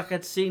feel like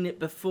I'd seen it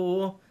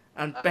before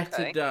and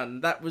better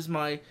done. That's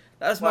my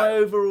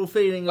overall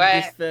feeling of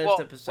this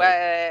first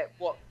episode.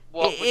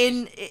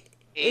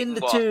 In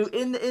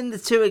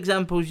the 2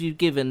 examples you've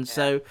given,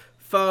 so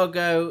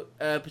Fargo,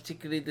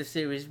 particularly the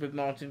series with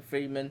Martin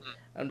Freeman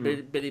and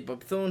Billy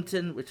Bob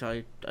Thornton, which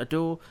I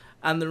adore,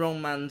 and The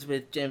Wrong Man's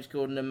with James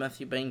Corden and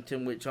Matthew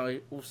Bainton, which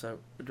I also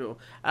adore.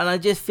 And I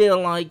just feel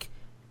like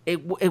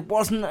it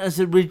wasn't as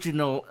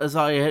original as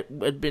I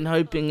had been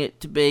hoping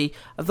it to be.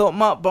 I thought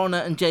Mark Bonnar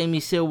and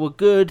Jamie Silves were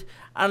good,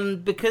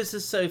 and because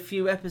there's so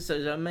few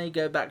episodes, I may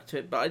go back to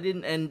it, but I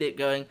didn't end it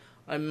going,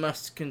 I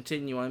must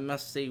continue, I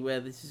must see where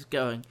this is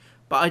going.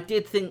 But I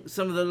did think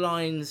some of the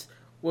lines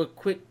were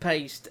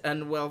quick-paced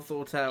and well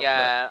thought out.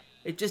 Yeah.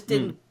 It just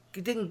didn't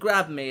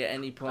grab me at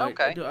any point.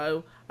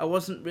 Okay. I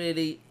wasn't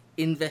really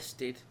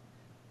invested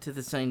to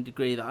the same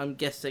degree that I'm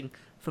guessing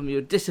from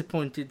your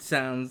disappointed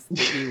sounds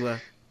that you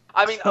were.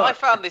 I mean, I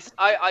found this.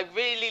 I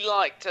really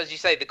liked, as you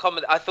say, the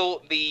comedy. I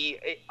thought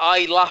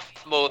I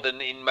laughed more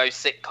than in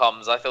most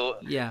sitcoms. I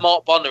thought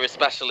Mark Bonnar,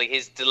 especially,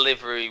 his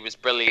delivery was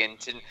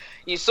brilliant, and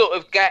you sort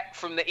of get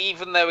from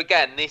even though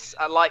again this,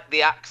 I like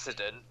the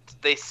accident.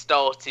 This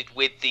started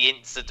with the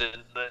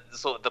incident that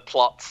sort of the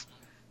plot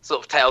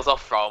sort of tails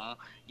off from.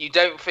 You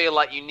don't feel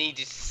like you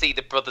needed to see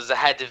the brothers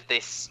ahead of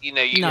this. You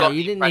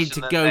didn't need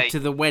to go to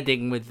the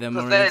wedding with them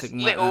or anything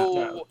like that. There's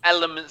little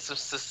elements of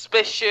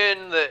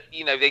suspicion that,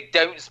 they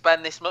don't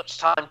spend this much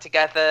time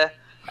together.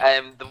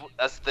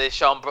 As the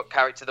Sean Brooke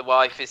character, the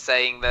wife, is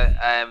saying that,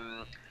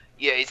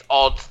 it's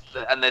odd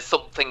and there's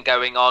something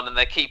going on and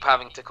they keep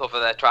having to cover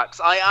their tracks.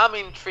 I am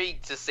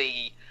intrigued to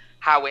see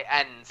how it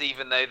ends,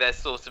 even though there's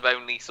sort of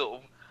only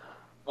sort of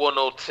 1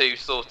 or 2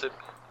 sort of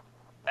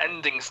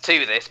endings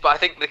to this, but I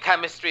think the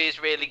chemistry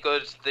is really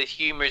good, the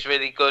humour is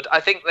really good.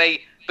 I think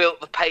they built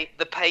the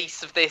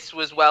pace of this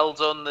was well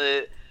done,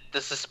 the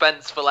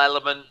suspenseful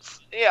elements.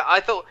 Yeah,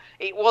 I thought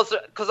it was,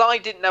 because I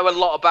didn't know a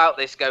lot about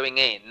this going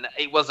in,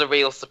 it was a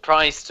real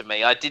surprise to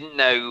me. I didn't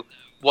know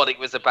what it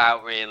was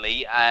about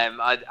really,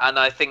 and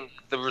I think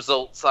the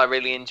results I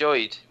really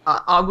enjoyed.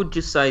 I would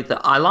just say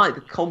that I liked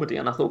the comedy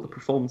and I thought the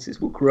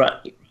performances were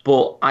great,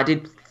 but I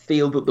did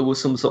feel that there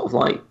was some sort of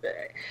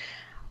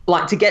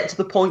like, to get to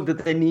the point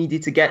that they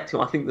needed to get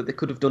to, I think that they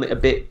could have done it a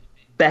bit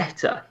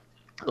better.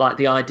 Like,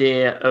 the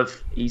idea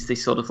of he's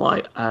this sort of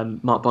like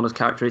Mark Bonner's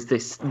character is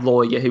this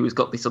lawyer who has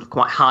got this sort of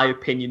quite high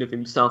opinion of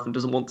himself and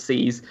doesn't want to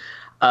see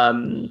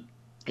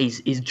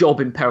his job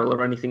in peril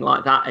or anything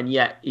like that, and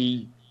yet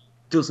he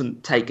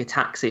doesn't take a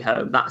taxi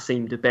home. That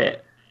seemed a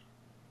bit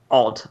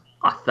odd,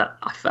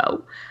 I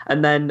felt.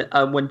 And then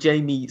when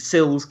Jamie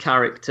Sill's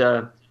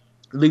character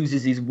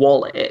loses his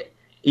wallet,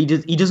 he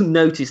doesn't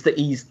notice that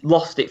he's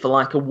lost it for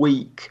like a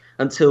week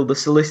until the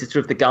solicitor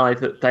of the guy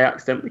that they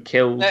accidentally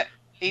killed.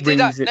 He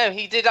did actually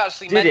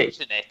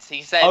mention it.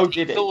 He said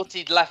he thought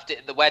he'd left it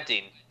at the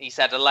wedding. He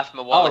said, I left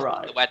my wallet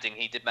at the wedding.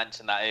 He did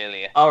mention that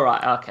earlier. All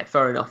right, okay,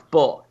 fair enough.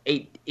 But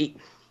it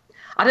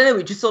I don't know,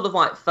 it just sort of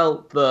like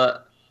felt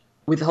that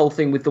with the whole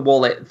thing with the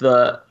wallet,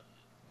 that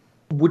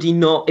would he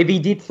not, if he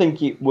did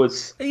think it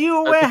was... Are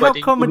you aware how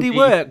comedy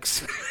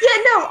works? Yeah,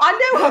 no,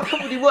 I know how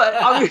comedy works.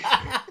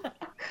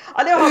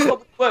 I know how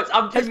comedy works.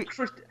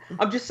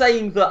 I'm just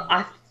saying that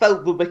I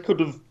felt that they could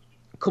have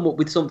come up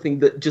with something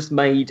that just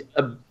made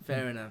a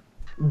fair enough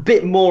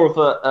bit more of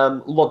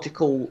a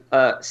logical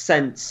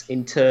sense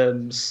in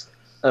terms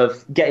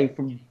of getting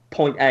from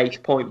point A to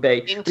point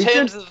B. In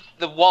terms of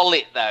the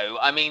wallet, though,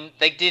 I mean,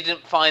 they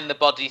didn't find the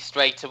body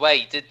straight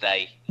away, did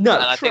they? No,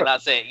 and I think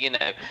that's it. You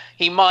know,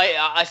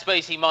 I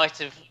suppose he might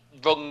have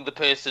rung the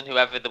person,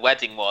 whoever the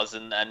wedding was,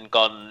 and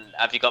gone,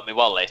 "Have you got my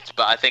wallet?"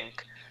 But I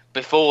think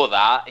before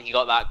that, he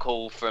got that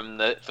call from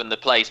the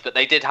place. But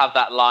they did have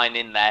that line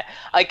in there.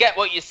 I get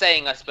what you're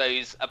saying, I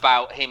suppose,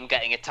 about him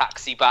getting a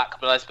taxi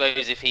back. But I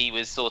suppose if he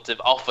was sort of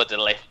offered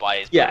a lift by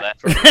his brother,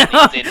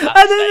 I think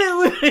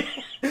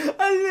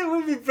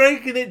we'd be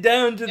breaking it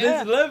down to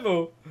this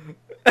level.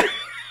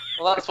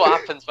 Well, that's what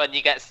happens when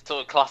you get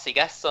sort of classy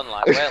guests on,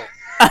 like Will.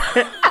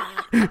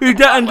 Who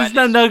don't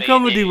understand how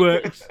comedy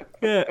works.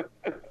 Yeah.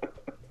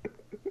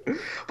 But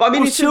I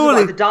mean, in terms of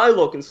like the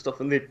dialogue and stuff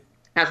and the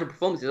actual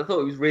performances, I thought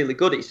it was really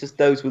good. It's just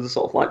those were the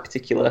sort of like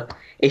particular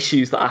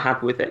issues that I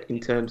had with it in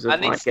terms of.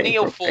 And like, it's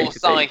Neil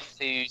Forsyth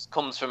who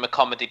comes from a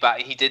comedy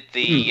back. He did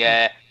the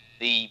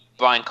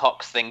Brian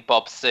Cox thing,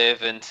 Bob's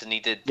Servant, and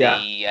he did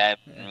the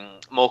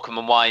Morecambe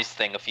and Wise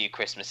thing a few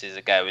Christmases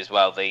ago as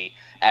well. The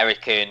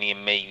Eric, Ernie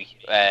and Me,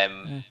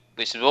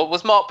 which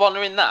was Mark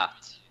Bonner in that.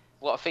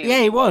 What a feeling! Yeah,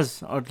 he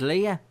was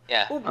oddly, yeah.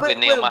 Yeah. Well, but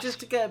Will, just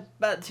to get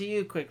back to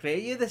you quickly, are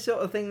you the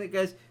sort of thing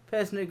that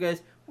person who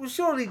goes, well,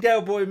 surely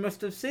Del Boy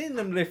must have seen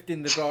them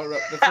lifting the bar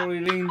up before he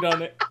leaned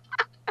on it?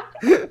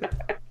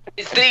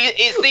 It's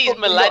these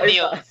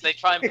millennials. They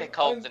try and pick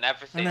holes in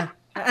everything.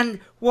 And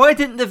why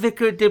didn't the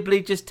Vicar of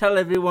Dibley just tell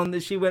everyone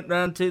that she went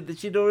round to that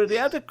she'd already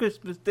had a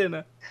Christmas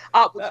dinner?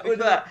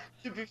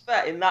 To be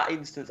fair, in that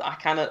instance, I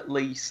can at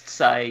least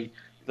say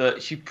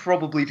that she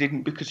probably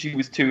didn't because she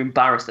was too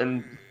embarrassed.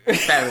 And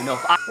fair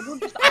enough, I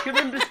can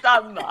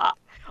understand that.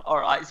 All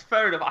right, it's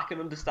fair enough. I can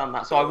understand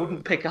that. So I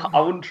wouldn't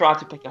try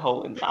to pick a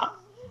hole in that.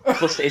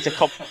 Plus, it's a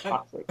common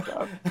classic.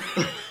 So.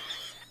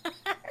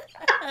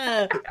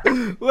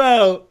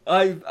 Well,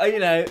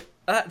 I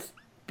that's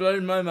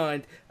blown my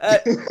mind.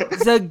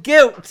 So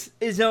Guilt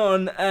is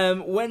on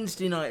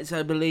Wednesday nights,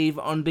 I believe,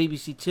 on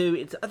BBC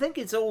Two. I think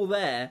it's all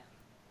there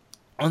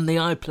on the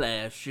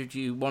iPlayer. Should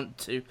you want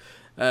to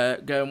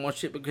go and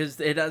watch it, because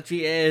it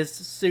actually airs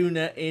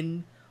sooner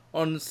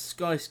on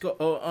Sky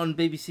or on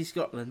BBC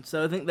Scotland.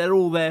 So I think they're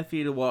all there for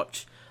you to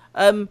watch.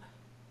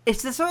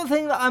 It's the sort of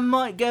thing that I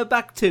might go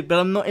back to, but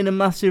I'm not in a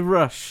massive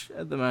rush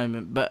at the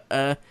moment. But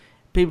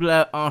people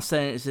are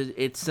saying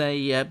it's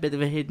a bit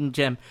of a hidden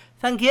gem.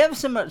 Thank you ever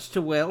so much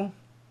to Will.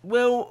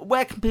 Will,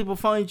 where can people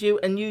find you?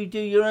 And you do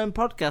your own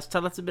podcast.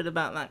 Tell us a bit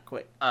about that,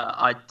 quick.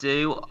 I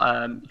do.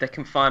 They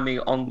can find me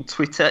on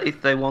Twitter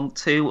if they want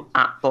to,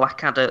 at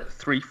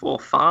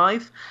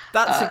Blackadder345.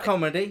 That's a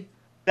comedy.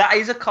 That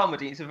is a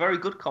comedy. It's a very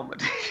good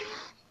comedy.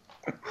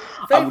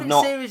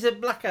 Favourite series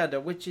of Blackadder,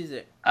 which is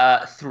it?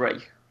 3.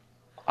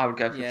 I would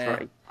go for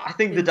 3. I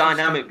think the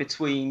dynamic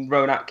between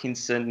Rowan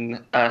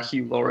Atkinson,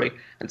 Hugh Laurie,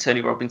 and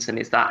Tony Robinson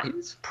is that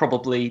it's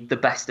probably the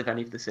best of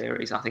any of the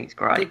series. I think it's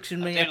great.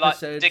 Dictionary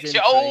episodes.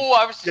 Oh,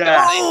 I was just going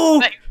to say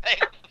the same thing.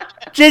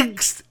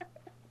 Jinxed!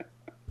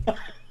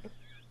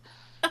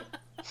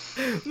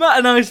 Matt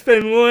and I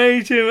spend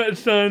way too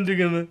much time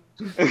together.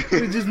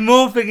 We're just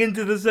morphing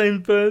into the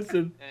same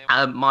person.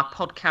 My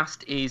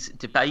podcast is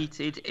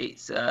Debated.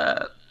 It's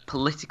a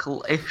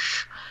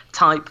political-ish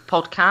type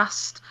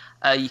podcast.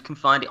 You can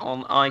find it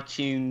on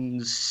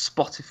iTunes,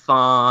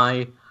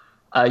 Spotify,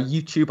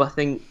 YouTube, I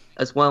think,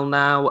 as well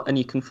now. And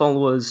you can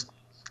follow us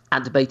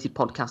at Debated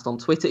Podcast on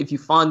Twitter. If you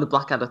find the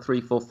Blackadder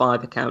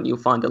 345 account, you'll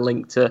find a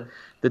link to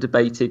the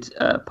Debated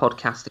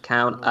podcast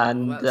account.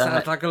 And that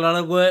sounds like a lot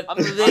of work for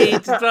me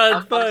to try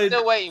and find. I'm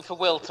still waiting for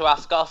Will to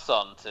ask us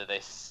on to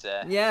this.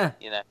 Yeah.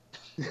 You know.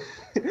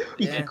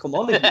 You can come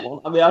on if you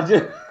want. I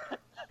mean,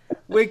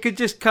 we could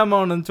just come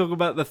on and talk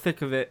about the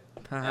thick of it.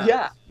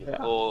 Yeah.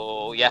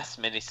 Or Yes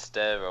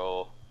Minister,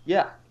 or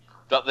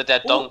Got the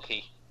Dead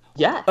Donkey.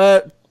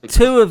 Yeah.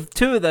 Two of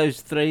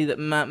those 3 that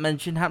Matt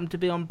mentioned happened to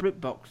be on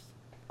BritBox.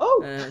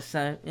 Oh.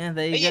 So yeah,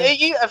 there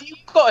you go. Have you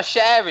got a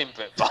share in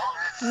BritBox?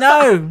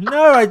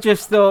 No, I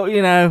just thought,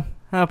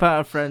 how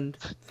about a friend?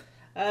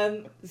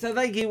 So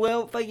thank you,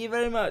 Will. Thank you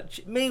very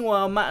much.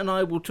 Meanwhile, Matt and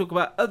I will talk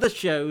about other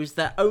shows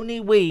that only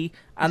we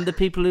and the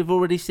people who've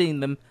already seen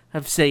them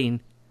have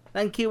seen.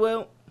 Thank you,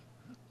 Will.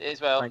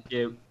 Cheers, Will. Thank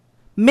you.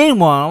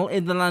 Meanwhile,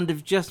 in the land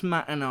of just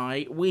Matt and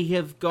I, we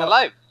have got...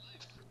 Hello.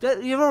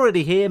 You're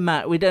already here,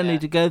 Matt. We don't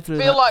need to go through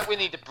I feel like we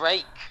need a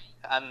break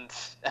and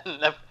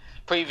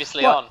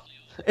previously on.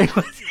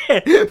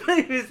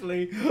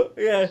 Previously,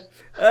 yeah.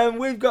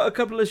 We've got a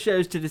couple of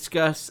shows to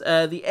discuss.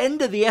 The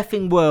End of the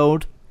Effing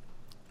World,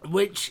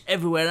 which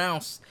everywhere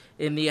else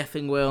in the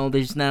effing world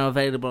is now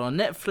available on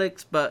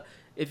Netflix, but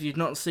if you've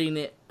not seen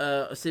it,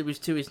 Series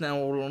 2 is now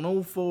all on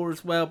All 4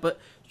 as well. But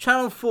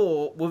Channel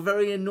 4 were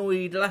very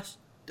annoyed last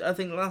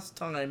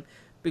time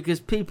because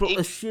people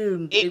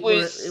assumed it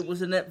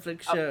was a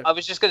Netflix show. I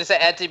was just going to say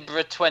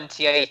Edinburgh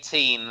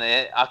 2018.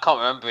 I can't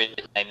remember his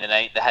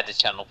name. The head of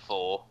Channel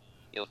 4.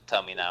 You'll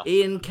tell me now.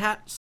 Ian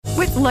Katz.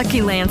 With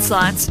Lucky Land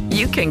Slots,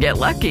 you can get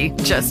lucky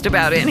just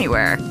about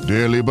anywhere.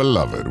 Dearly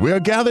beloved, we are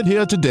gathered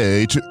here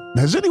today to...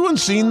 Has anyone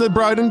seen the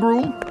bride and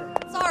groom?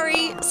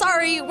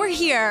 Sorry, we're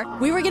here.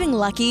 We were getting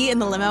lucky in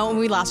the limo and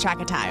we lost track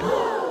of time.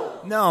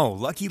 No,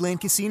 Lucky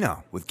Land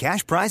Casino, with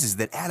cash prizes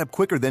that add up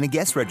quicker than a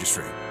guest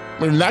registry.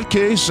 In that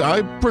case,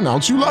 I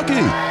pronounce you lucky.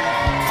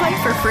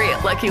 Play for free at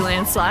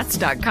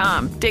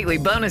LuckyLandSlots.com. Daily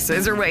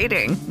bonuses are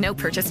waiting. No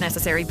purchase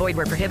necessary. Void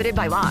where prohibited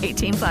by law.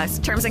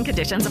 18+. Terms and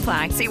conditions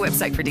apply. See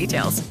website for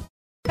details.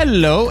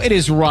 Hello, it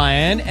is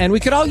Ryan, and we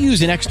could all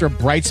use an extra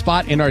bright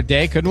spot in our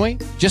day, couldn't we?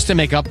 Just to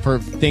make up for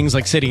things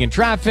like sitting in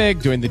traffic,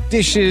 doing the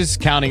dishes,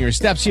 counting your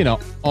steps,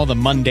 all the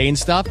mundane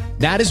stuff.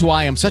 That is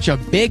why I'm such a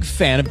big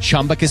fan of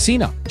Chumba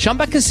Casino.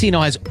 Chumba Casino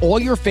has all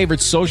your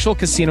favorite social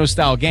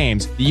casino-style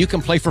games that you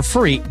can play for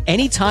free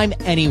anytime,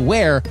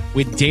 anywhere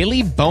with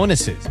daily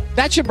bonuses.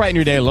 That should brighten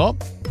your day a little.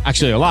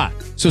 Actually, a lot.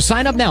 So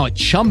sign up now at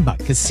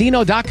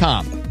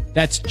ChumbaCasino.com.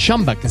 That's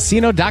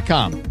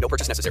ChumbaCasino.com. No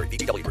purchase necessary.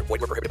 VGW Group.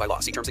 Void where prohibited by law.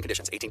 See terms and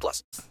conditions.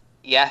 18+.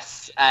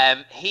 Yes.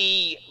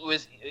 He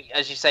was,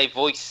 as you say,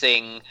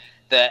 voicing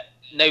that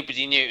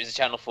nobody knew it was a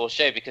Channel 4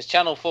 show because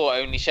Channel 4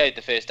 only showed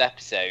the first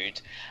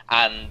episode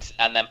and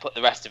then put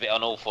the rest of it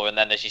on All 4, and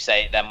then, as you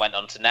say, it then went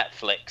on to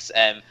Netflix.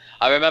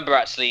 I remember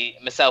actually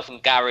myself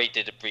and Gary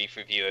did a brief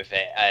review of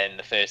it in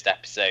the first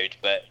episode,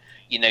 but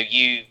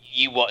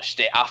you watched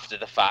it after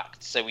the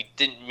fact, so we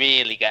didn't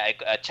really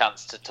get a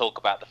chance to talk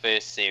about the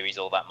first series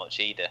all that much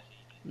either.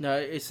 No,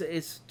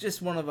 it's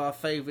just one of our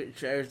favourite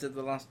shows of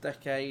the last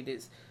decade.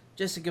 It's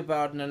Jessica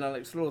Barden and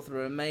Alex Lawther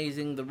are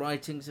amazing, the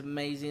writing's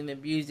amazing, the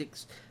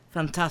music's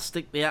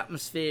fantastic, the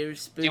atmosphere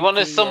is spooky. Do you want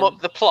to sum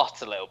up the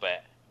plot a little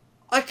bit?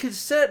 I could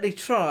certainly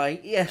try,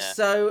 yes. Yeah.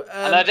 So,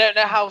 and I don't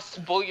know how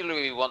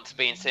spoilery we want to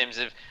be in terms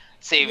of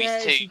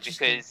Series 2,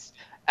 because...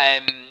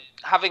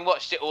 having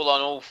watched it all on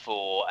All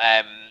 4,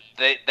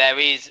 there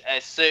is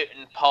a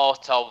certain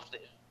part of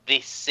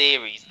this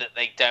series that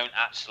they don't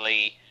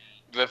actually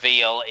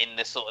reveal in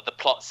the sort of the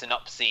plot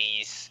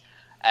synopses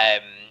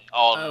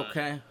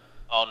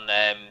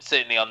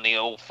certainly on the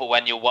All 4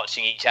 when you're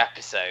watching each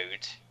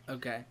episode.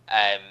 Okay.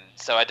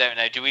 So I don't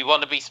know. Do we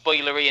want to be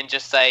spoilery and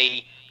just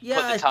say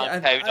put the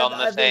time code on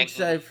the thing? I think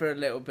so for a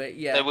little bit.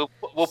 Yeah. So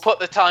we'll put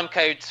the time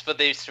codes for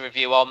this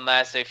review on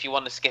there. So if you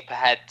want to skip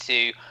ahead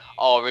to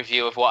our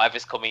review of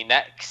whatever's coming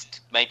next,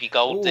 maybe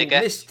Gold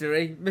Digger.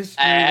 Mystery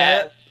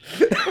there.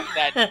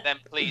 then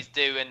please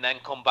do, and then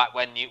come back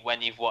when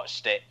you've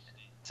watched it.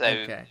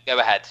 So Go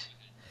ahead.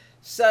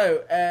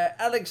 So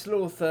Alex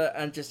Lawther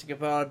and Jessica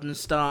Barden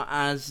star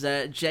as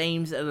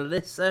James and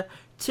Alyssa,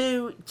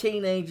 two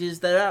teenagers.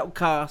 They're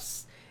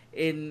outcasts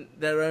in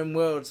their own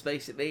worlds,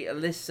 basically.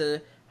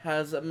 Alyssa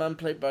has a mum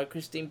played by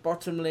Christine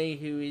Bottomley,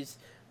 who is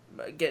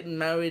getting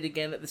married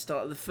again at the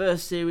start of the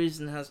first series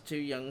and has two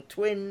young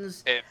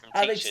twins.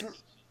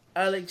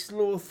 Alex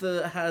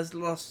Lawther has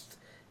lost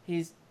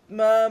his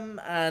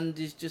mum and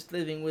is just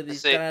living with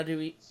his dad.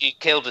 She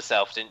killed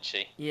herself, didn't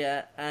she?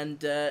 Yeah,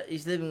 and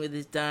he's living with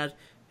his dad,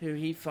 who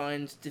he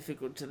finds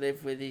difficult to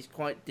live with. He's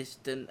quite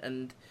distant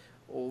and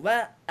all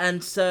that.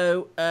 And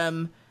so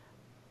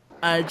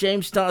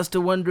James starts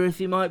to wonder if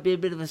he might be a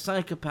bit of a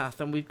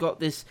psychopath, and we've got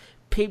this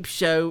Peep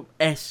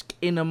Show-esque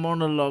inner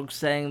monologue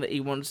saying that he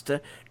wants to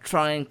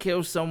try and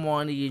kill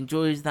someone. He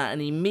enjoys that,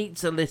 and he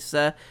meets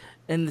Alyssa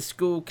in the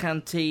school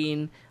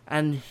canteen,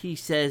 and he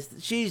says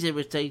that she's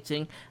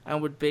irritating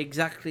and would be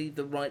exactly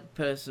the right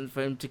person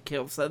for him to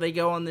kill. So they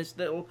go on this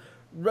little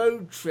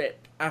road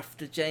trip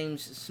after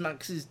James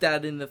smacks his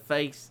dad in the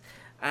face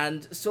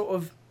and sort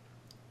of,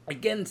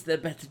 against their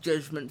better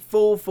judgment,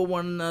 fall for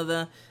one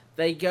another.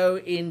 They go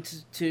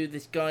into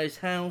this guy's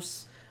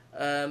house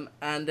and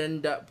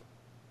end up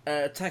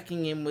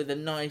attacking him with a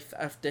knife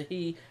after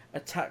he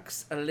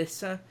attacks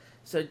Alyssa.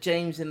 So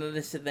James and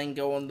Alyssa then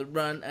go on the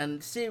run,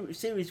 and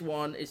series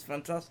 1 is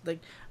fantastic.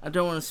 I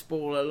don't want to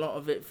spoil a lot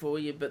of it for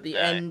you, but the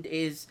end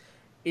is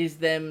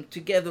them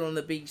together on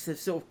the beach. They've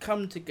sort of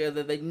come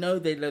together. They know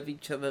they love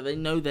each other. They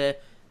know they're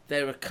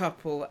a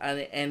couple, and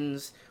it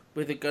ends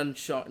with a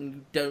gunshot, and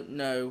you don't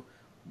know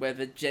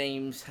whether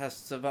James has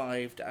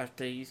survived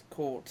after he's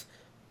caught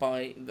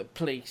by the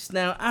police.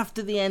 Now,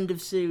 after the end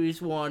of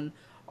Series 1,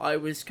 I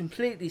was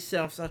completely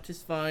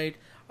self-satisfied.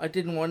 I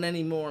didn't want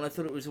any more, and I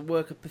thought it was a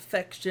work of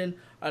perfection.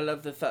 I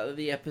love the fact that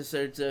the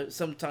episodes are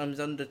sometimes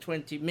under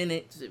 20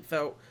 minutes. It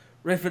felt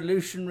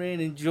revolutionary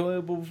and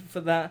enjoyable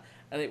for that,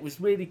 and it was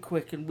really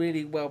quick and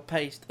really well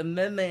paced. And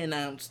then they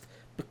announced,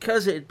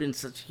 because it had been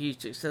such a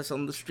huge success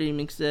on the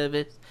streaming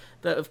service,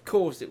 that of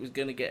course it was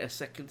going to get a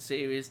second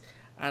series,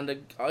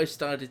 and I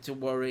started to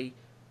worry.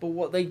 But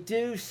what they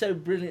do so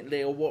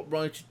brilliantly, or what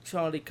writer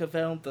Charlie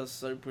Cavell does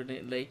so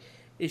brilliantly,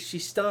 is she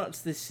starts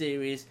this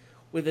series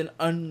with an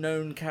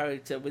unknown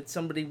character, with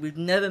somebody we've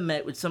never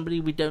met, with somebody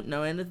we don't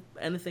know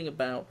anything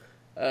about,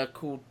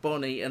 called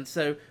Bonnie. And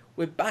so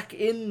we're back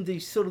in the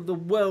sort of the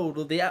world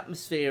or the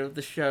atmosphere of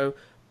the show,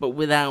 but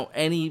without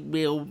any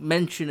real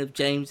mention of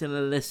James and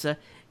Alyssa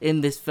in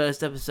this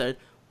first episode.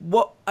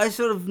 What I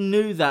sort of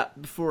knew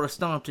that before I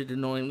started,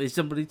 annoyingly,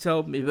 somebody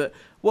told me, but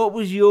what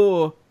was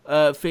your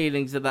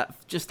feelings of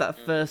that, just that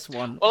first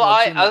one? Well,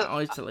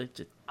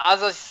 isolated.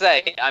 As I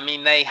say, I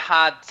mean, they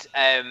had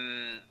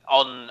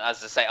on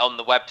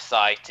the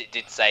website, it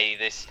did say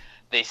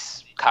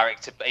this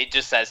character. It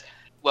just says,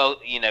 well,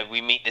 you know,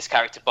 we meet this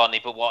character Bonnie,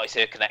 but what is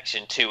her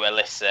connection to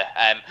Alyssa?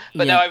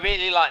 No, I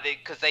really liked it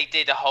because they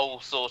did a whole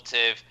sort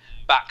of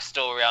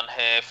backstory on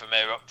her, from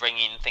her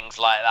upbringing, things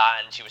like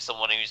that, and she was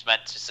someone who was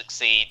meant to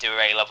succeed, do her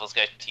A-levels,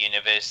 go to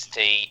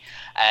university,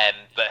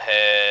 but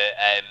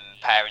her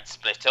parents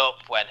split up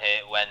when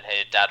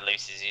her dad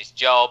loses his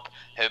job.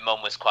 Her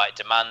mum was quite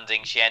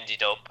demanding. She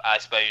ended up, I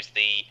suppose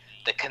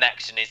the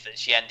connection is that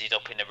she ended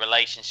up in a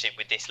relationship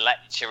with this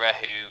lecturer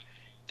who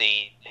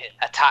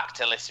attacked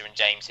Alyssa and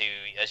James, who,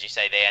 as you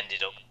say, they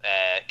ended up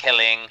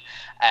killing.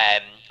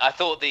 I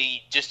thought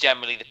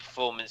generally the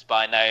performance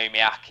by Naomi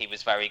Ackie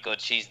was very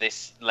good. She's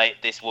this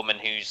woman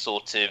who's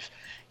sort of,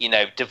 you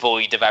know,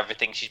 devoid of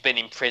everything. She's been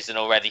in prison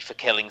already for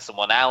killing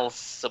someone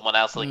else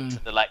linked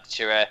to the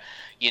lecturer.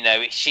 You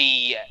know,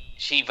 she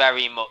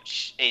very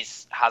much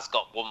has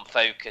got one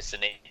focus,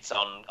 and it's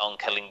on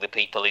killing the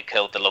people who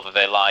killed the love of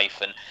her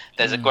life. And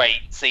there's a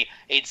great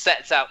it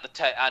sets out the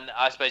tone. And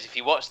I suppose if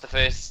you watch the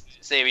first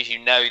series, you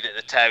know that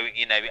the tone,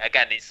 you know,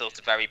 again, it's sort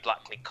of very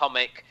blackly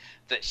comic,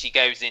 that she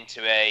goes into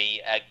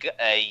a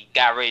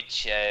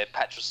garage, a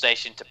petrol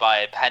station, to buy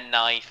a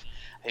penknife,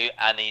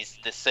 and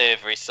the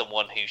server is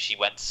someone who she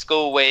went to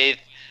school with,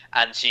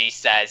 and she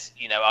says,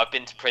 you know, I've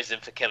been to prison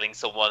for killing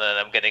someone, and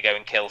I'm going to go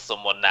and kill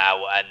someone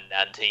now,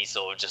 and he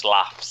sort of just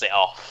laughs it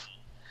off.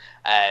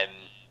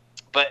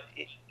 But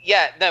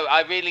yeah, no,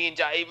 I really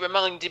enjoyed it. It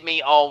reminded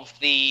me of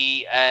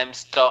the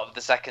start of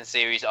the second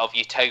series of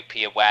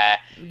Utopia, where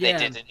they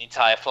did an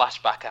entire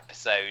flashback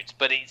episode.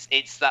 But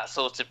it's that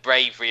sort of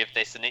bravery of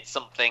this, and it's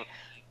something,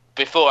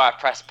 before I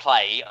pressed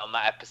play on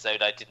that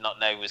episode, I did not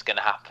know was going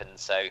to happen.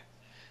 So,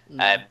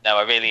 no,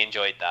 I really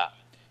enjoyed that.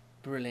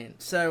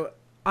 Brilliant. So,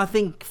 I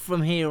think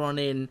from here on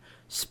in,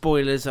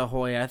 spoilers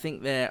ahoy, I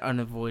think they're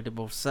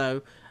unavoidable.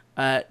 So,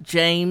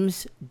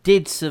 James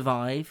did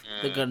survive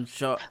the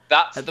gunshot.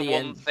 That's at the one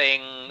end.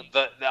 Thing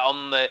that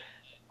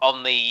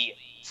on the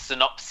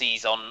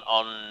synopses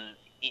on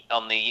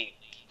the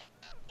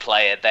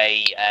player,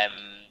 they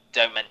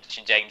don't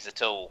mention James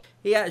at all.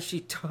 He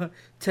actually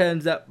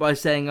turns up by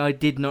saying, "I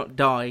did not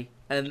die,"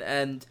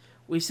 and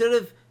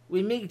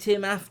we meet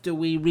him after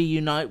we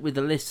reunite with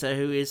Alyssa,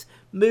 who is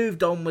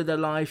moved on with her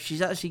life.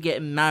 She's actually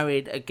getting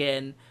married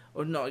again.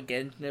 Or not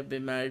again, she's never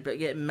been married, but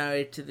getting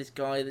married to this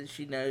guy that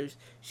she knows.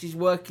 She's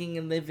working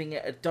and living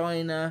at a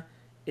diner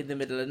in the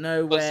middle of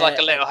nowhere. Well, it's like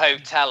a little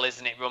hotel,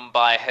 isn't it, run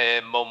by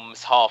her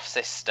mum's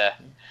half-sister.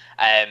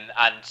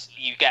 And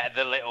you get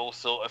the little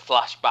sort of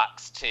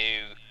flashbacks to,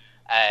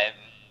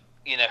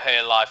 you know,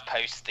 her life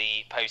post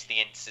the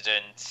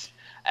incident,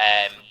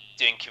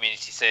 doing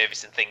community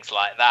service and things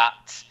like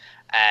that.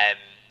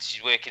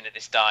 She's working at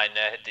this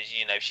diner.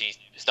 You know, she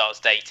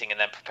starts dating and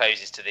then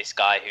proposes to this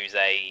guy who's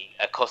a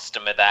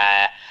customer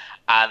there,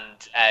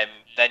 and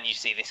then you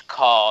see this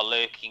car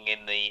lurking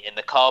in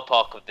the car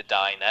park of the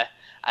diner,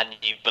 and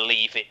you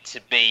believe it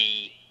to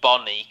be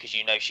Bonnie because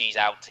you know she's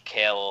out to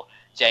kill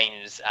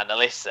James and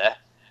Alyssa,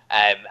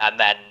 and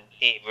then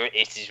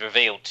it is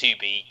revealed to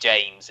be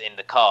James in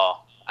the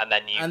car, and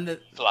then you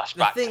flash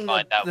back to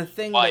find out the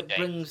thing why that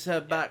James.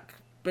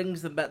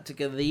 brings them back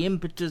together, the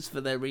impetus for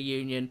their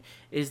reunion,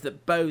 is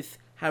that both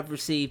have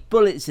received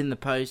bullets in the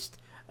post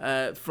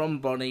from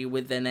Bonnie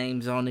with their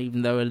names on,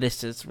 even though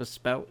Alyssa's was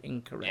spelt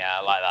incorrect. Yeah,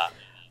 I like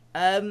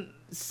that.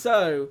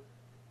 So,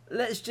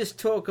 let's just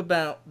talk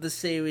about the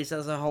series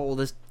as a whole.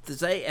 There's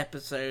 8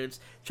 episodes.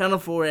 Channel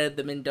 4 aired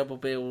them in double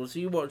bills.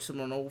 You watched them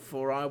on all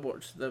 4. I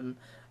watched them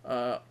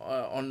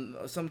on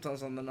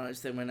sometimes on the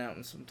nights they went out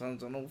and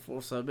sometimes on all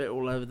 4, so a bit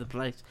all over the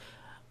place.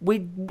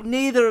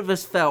 Neither of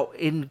us felt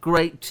in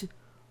great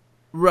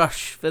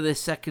rush for this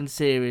second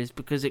series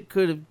because it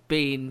could have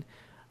been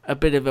a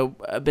bit of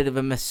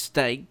a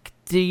mistake.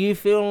 Do you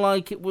feel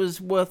like it was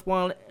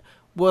worthwhile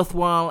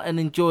and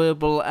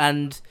enjoyable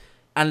and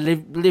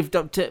lived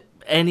up to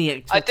any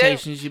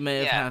expectations you may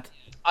have had.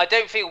 I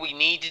don't feel we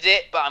needed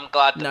it, but I'm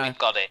glad that we've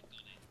got it.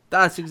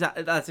 That's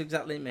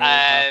exactly me.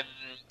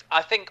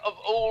 I think of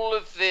all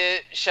of the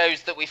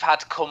shows that we've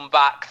had come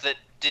back that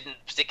didn't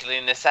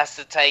particularly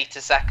necessitate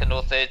a second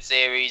or third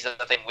series,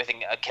 I think we're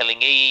thinking of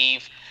Killing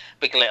Eve,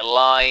 Big Little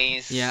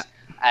Lies. Yeah.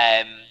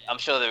 I'm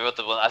sure there are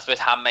other ones. I suppose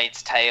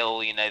Handmaid's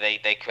Tale. You know,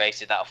 they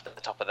created that off the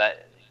top of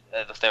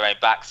their own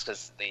backs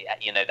because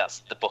that's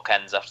the book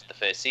ends after the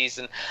first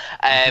season.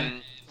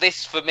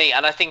 This for me,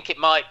 and I think it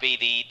might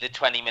be the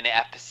 20-minute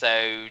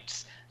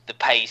episodes, the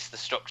pace, the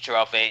structure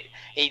of it.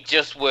 It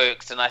just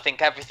works, and I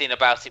think everything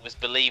about it was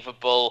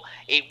believable.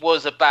 It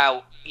was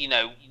about,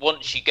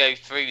 once you go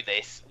through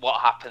this,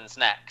 what happens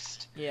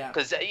next? Yeah.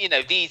 Because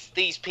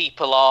these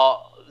people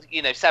are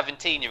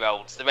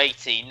 17-year-olds. They're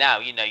 18 now.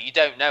 You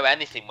don't know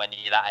anything when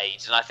you're that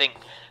age, and I think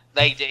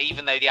they do,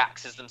 even though the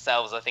actors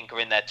themselves, I think, are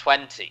in their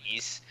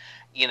 20s.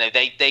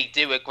 They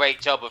do a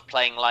great job of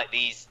playing like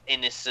these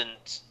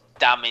innocent,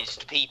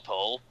 damaged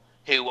people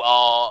who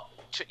are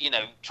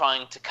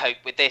trying to cope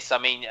with this. I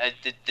mean,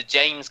 the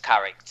James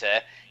character,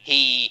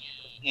 he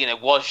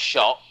was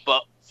shot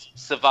but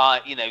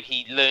survived.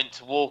 He learned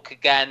to walk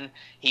again.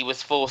 He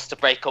was forced to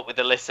break up with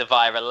Alyssa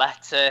via a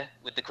letter,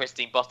 with the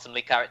Christine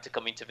Bottomley character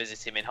coming to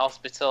visit him in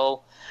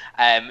hospital,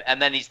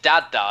 and then his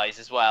dad dies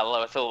as well.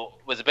 I thought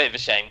was a bit of a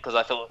shame because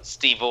I thought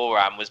Steve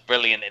Oram was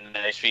brilliant in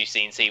those few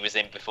scenes he was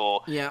in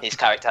before his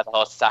character had a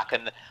heart attack.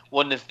 And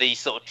one of the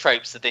sort of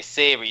tropes of this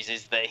series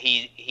is that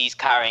he's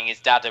carrying his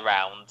dad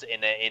around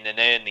in an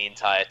urn the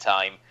entire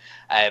time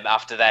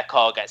after their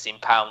car gets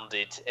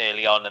impounded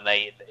early on, and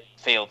they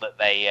feel that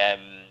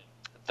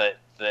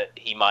that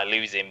he might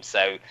lose him.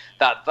 So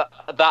that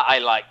I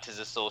liked as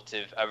a sort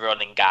of a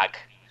running gag.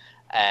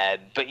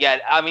 But yeah,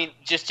 I mean,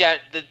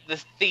 the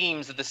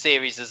themes of the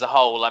series as a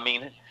whole. I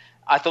mean,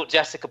 I thought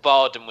Jessica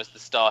Barden was the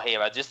star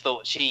here. I just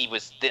thought she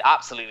was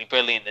absolutely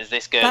brilliant as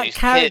this girl. That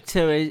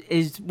character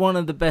is one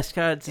of the best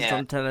characters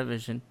on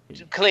television.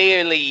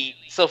 Clearly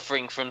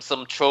suffering from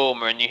some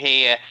trauma, and you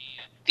hear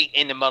the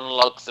inner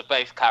monologues of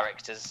both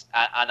characters,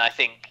 and I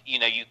think you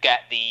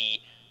get the.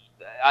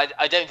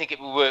 I don't think it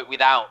would work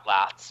without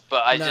that,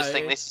 but I just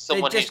think this is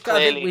someone who's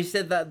clearly... I think we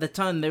said that at the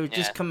time. They would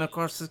just come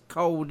across as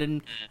cold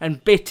and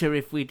bitter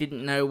if we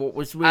didn't know what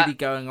was really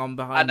going on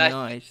behind the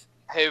eyes.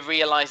 Her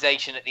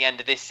realisation at the end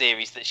of this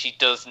series that she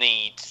does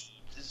need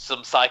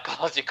some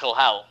psychological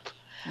help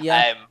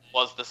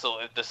was the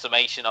sort of the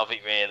summation of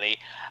it, really.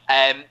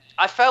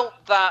 I felt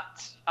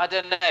that, I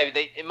don't know,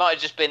 it might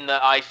have just been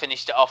that I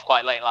finished it off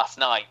quite late last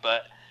night,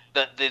 but...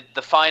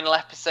 The final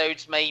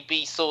episodes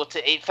maybe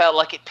it felt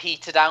like it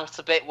petered out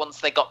a bit once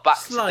they got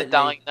back to the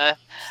diner.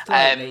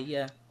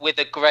 With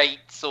a great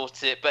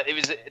but it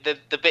was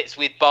the bits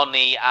with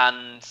Bonnie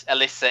and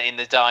Alyssa in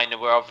the diner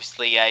were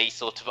obviously a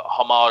sort of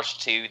homage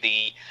to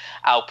the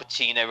Al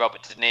Pacino,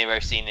 Robert De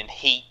Niro scene in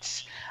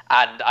Heat.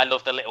 And I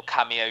love the little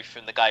cameo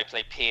from the guy who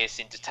played Pierce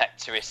in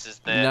Detectorists as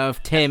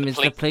Tim is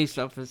the police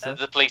officer.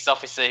 The police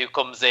officer who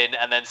comes in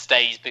and then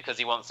stays because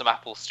he wants some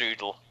apple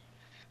strudel.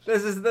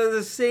 There's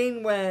a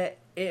scene where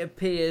it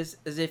appears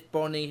as if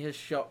Bonnie has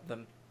shot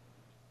them.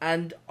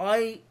 And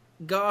I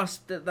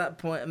gasped at that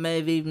point and may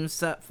have even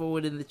sat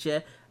forward in the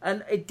chair.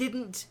 And I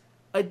didn't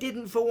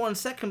for 1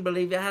 second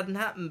believe it hadn't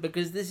happened,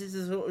 because this is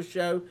the sort of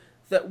show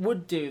that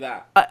would do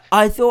that.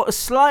 I thought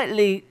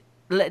slightly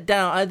let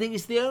down. I think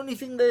it's the only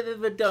thing they've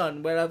ever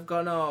done where I've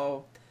gone,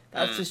 oh,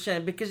 that's a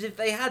shame. Because if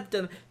they had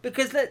done...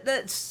 Because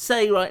let's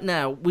say right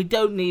now, we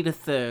don't need a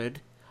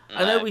third.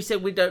 I know we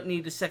said we don't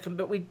need a second,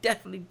 but we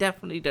definitely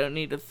don't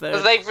need a third.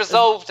 Because they've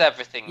resolved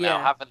everything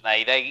now, haven't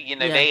they?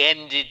 They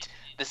ended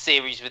the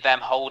series with them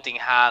holding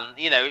hands.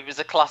 It was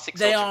a classic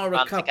sort of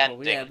romantic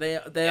ending. Yeah,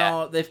 they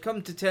are. They've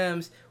come to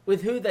terms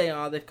with who they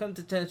are. They've come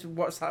to terms with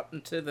what's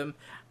happened to them,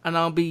 and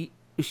I'll be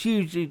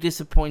hugely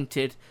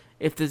disappointed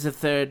if there's a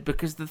third,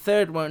 because the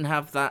third won't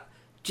have that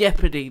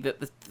jeopardy that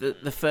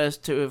the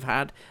first two have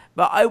had.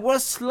 But I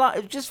was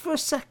just for a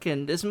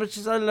second, as much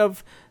as I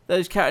love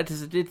those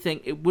characters, I did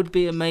think it would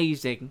be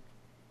amazing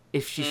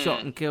if she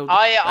shot and killed.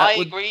 I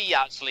agree,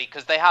 actually,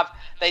 because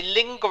they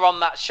linger on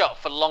that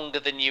shot for longer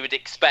than you would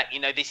expect.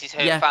 This is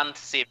her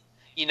fantasy.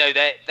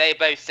 They're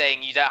both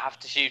saying you don't have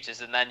to shoot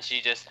us, and then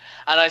she just.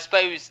 And I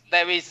suppose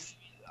there is.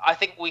 I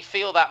think we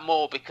feel that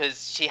more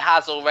because she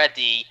has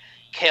already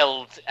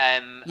killed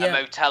a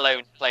motel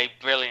owner, played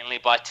brilliantly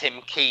by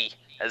Tim Key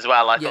as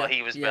well. I thought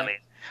he was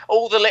brilliant.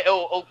 All the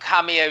little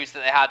cameos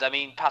that they had. I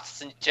mean,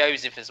 Patterson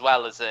Joseph as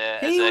well as a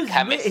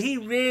chemist. He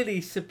really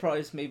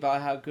surprised me by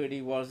how good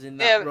he was in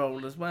that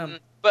role as well.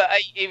 But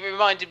it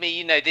reminded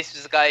me, this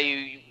was a guy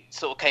who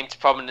sort of came to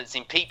prominence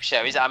in Peep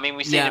Show. I mean,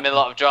 we've seen him in a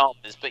lot of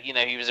dramas, but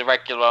he was a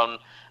regular on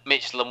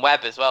Mitchell and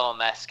Webb as well on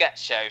their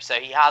sketch show. So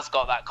he has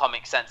got that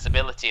comic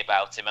sensibility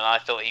about him, and I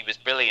thought he was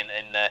brilliant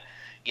in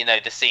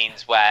the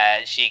scenes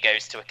where she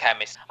goes to a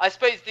chemist. I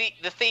suppose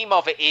the theme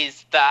of it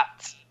is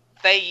that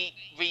they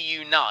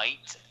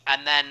reunite,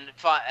 and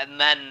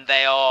then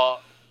they are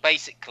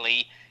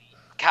basically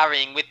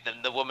carrying with them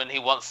the woman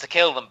who wants to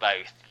kill them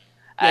both.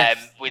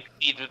 with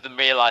either of them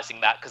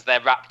realising that, because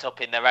they're wrapped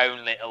up in their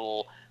own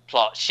little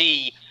plot.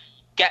 She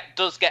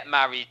does get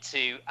married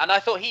to, and I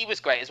thought he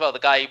was great as well, the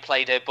guy who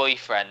played her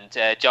boyfriend,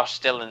 Josh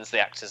Dillon's the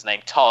actor's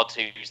name, Todd,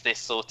 who's this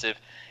sort of,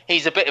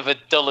 he's a bit of a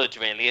dullard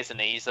really, isn't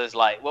he? He's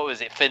like, what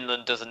was it,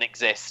 Finland doesn't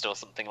exist or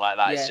something like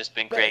that. It's just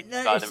been created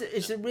by them.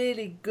 It's a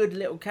really good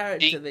little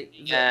character.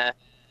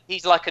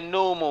 He's like a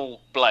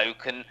normal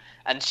bloke,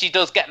 and she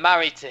does get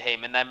married to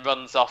him and then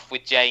runs off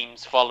with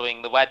James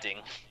following the wedding.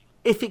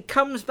 If it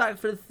comes back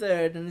for the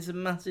third, and it's a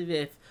massive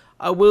if,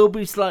 I will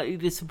be slightly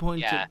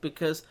disappointed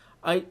because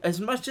as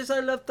much as I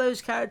love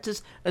those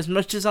characters, as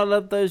much as I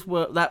love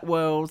that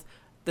world,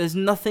 there's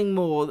nothing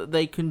more that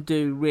they can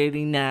do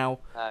really now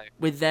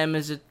with them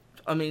as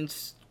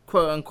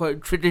quote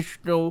unquote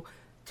traditional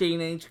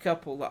teenage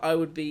couple that I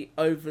would be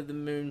over the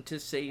moon to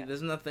see.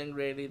 There's nothing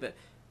really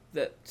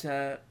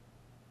that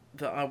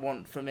I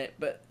want from it.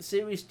 But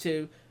Series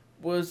 2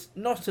 was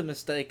not a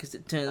mistake, as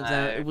it turns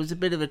out. It was a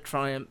bit of a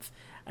triumph.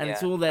 And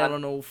it's all there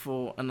on All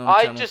 4 and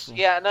on Channel 4.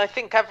 And I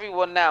think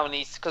everyone now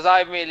needs, because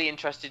I'm really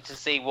interested to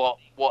see what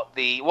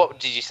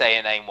did you say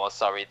her name was?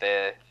 Sorry,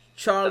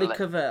 Charlie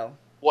Cavell.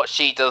 What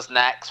she does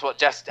next?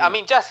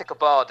 Jessica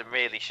Barden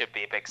really should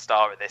be a big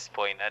star at this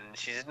point, and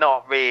she's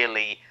not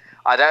really.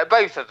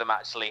 Both of them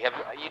actually.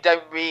 You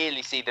don't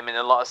really see them in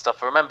a lot of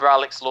stuff. I remember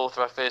Alex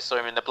Lawther. I first saw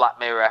him in the Black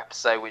Mirror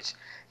episode, which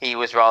he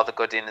was rather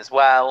good in as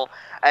well.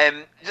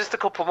 Just a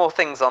couple more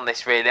things on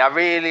this, really. I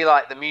really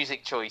like the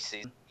music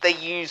choices. They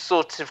use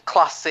sort of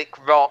classic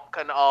rock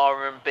and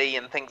R&B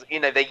and things. You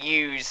know, they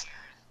use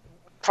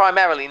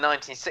primarily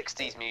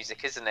 1960s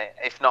music, isn't it?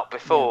 If not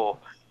before.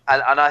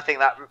 And I think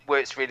that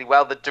works really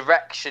well. The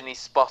direction is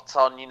spot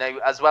on, you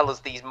know, as well as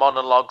these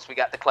monologues, we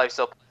get the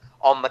close-up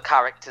on the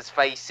characters'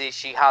 faces.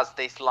 She has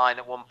this line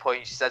at one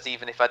point, she says,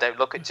 even if I don't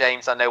look at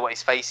James, I know what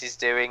his face is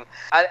doing.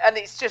 And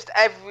it's just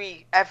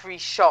every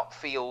shot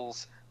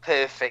feels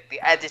perfect.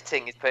 The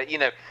editing is perfect. You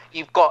know,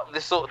 you've got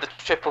the sort of the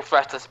triple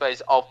threat, I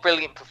suppose, of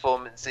brilliant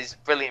performances,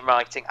 brilliant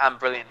writing, and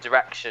brilliant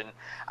direction.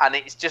 And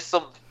it's just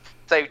something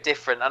so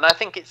different. And I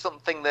think it's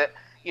something that,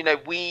 you know,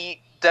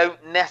 we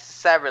don't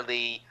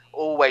necessarily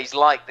always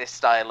like this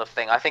style of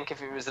thing. I think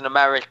if it was an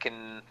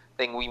American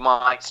thing, we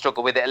might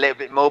struggle with it a little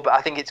bit more, but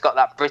I think it's got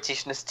that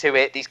Britishness to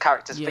it. These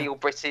characters feel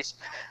British.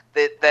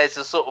 There's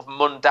a sort of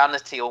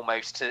mundanity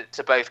almost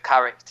to both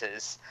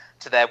characters,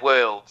 to their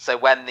world. So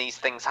when these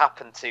things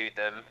happen to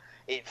them,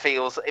 it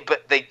feels,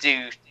 but they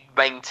do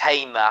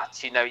maintain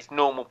that, you know, it's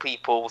normal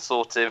people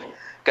sort of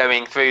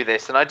going through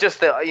this. And I just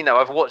thought, you know,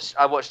 I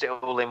watched it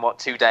all in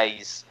 2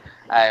 days.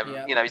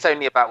 You know, it's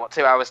only about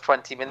 2 hours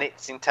 20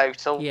 minutes in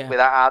total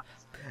without ads.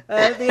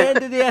 The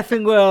End of the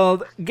Effing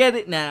World. Get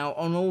it now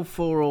on All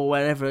 4 or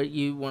wherever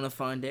you want to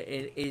find it.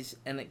 It is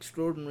an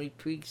extraordinary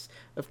piece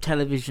of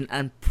television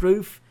and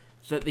proof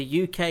that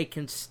the UK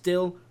can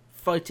still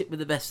fight it with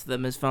the best of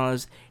them as far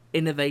as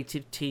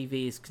innovative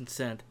TV is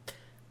concerned.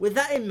 With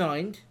that in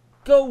mind,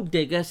 Gold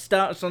Digger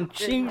starts on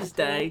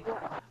Tuesday.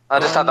 I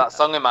just had that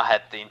song in my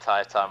head the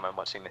entire time when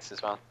watching this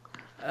as well.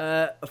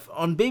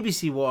 On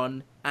BBC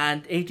One,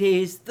 and it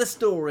is the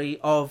story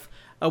of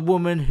a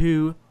woman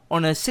who,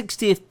 on her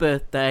 60th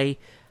birthday,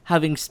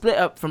 having split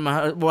up from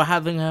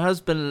having her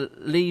husband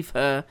leave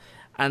her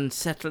and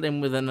settle in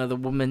with another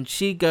woman,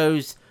 she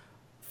goes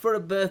for a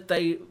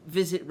birthday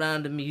visit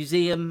round a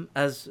museum,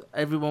 as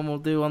everyone will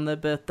do on their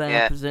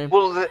birthday, I presume.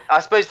 Well, I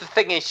suppose the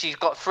thing is, she's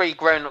got 3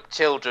 grown-up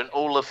children,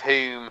 all of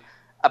whom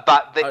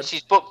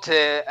she's booked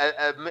a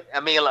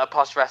meal at a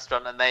posh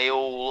restaurant, and they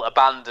all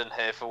abandon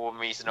her for one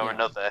reason or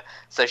another.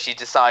 So she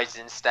decides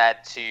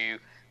instead to,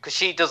 because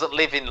she doesn't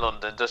live in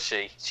London, does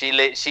she?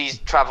 She's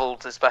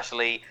travelled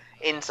especially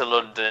into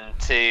London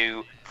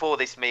for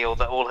this meal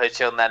that all her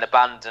children then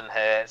abandon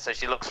her. So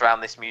she looks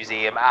around this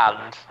museum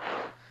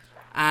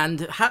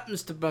and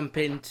happens to bump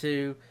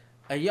into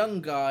a young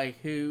guy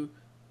who,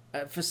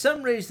 for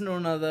some reason or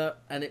another,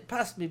 and it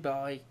passed me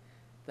by,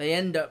 they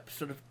end up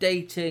sort of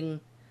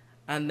dating,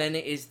 and then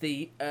it is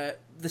the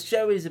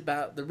show is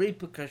about the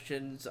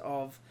repercussions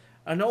of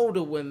an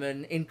older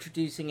woman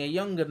introducing a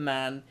younger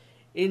man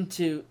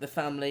into the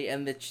family,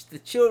 and the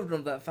children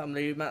of that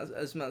family, who,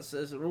 as Matt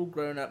says, are all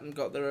grown up and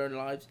got their own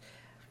lives,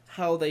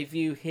 how they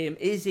view him.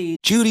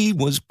 Judy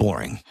was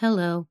boring.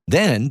 Hello.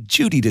 Then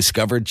Judy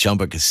discovered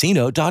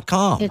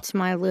ChumbaCasino.com. It's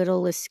my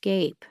little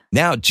escape.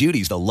 Now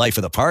Judy's the life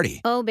of the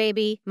party. Oh,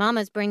 baby,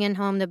 mama's bringing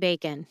home the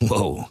bacon.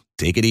 Whoa,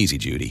 take it easy,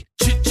 Judy.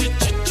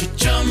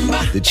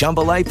 The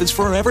Chumba life is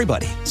for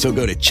everybody. So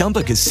go to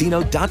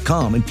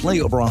ChumbaCasino.com and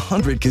play over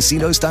 100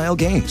 casino-style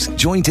games.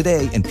 Join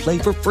today and play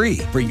for free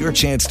for your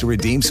chance to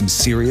redeem some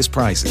serious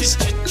prizes.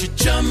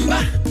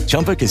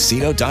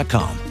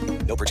 ChumbaCasino.com.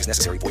 No purchase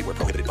necessary. Void where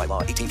prohibited by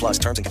law. 18+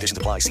 terms and conditions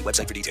apply. See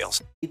website for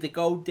details. The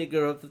gold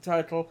digger of the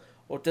title,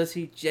 or does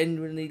he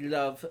genuinely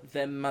love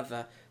their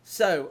mother?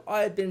 So,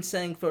 I have been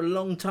saying for a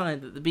long time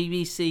that the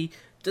BBC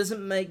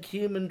doesn't make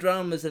human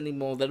dramas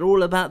anymore. They're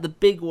all about the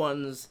big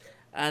ones.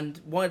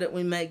 And why don't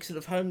we make sort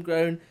of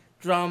homegrown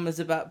dramas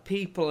about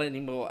people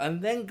anymore?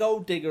 And then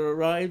Gold Digger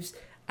arrives,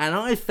 and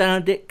I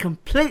found it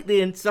completely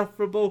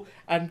insufferable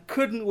and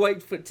couldn't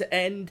wait for it to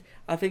end.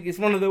 I think it's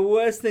one of the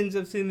worst things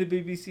I've seen the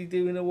BBC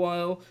do in a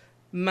while.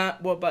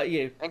 Matt, what about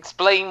you?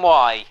 Explain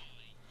why.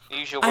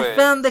 Use your words. I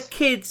found the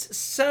kids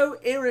so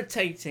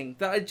irritating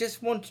that I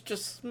just wanted to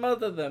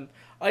smother them.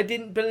 I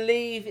didn't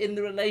believe in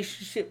the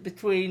relationship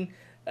between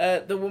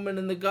the woman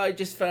and the guy. It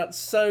just felt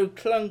so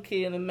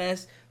clunky and a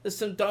mess. There's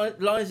some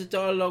lines of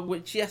dialogue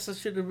which, yes, I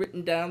should have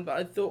written down, but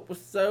I thought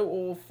was so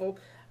awful.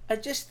 I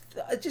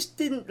just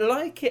didn't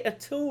like it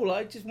at all.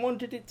 I just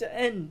wanted it to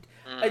end.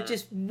 I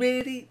just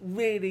really,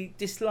 really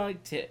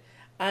disliked it.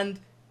 And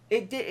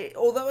it did.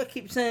 Although I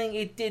keep saying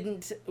it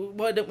didn't.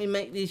 Why don't we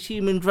make these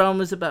human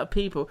dramas about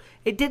people?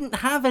 It didn't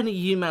have any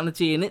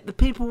humanity in it. The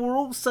people were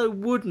all so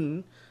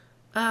wooden.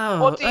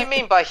 Oh, what do you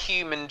mean by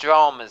human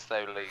dramas,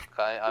 though, Luke?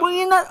 Well,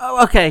 you know.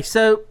 Okay,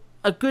 so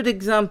a good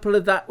example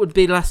of that would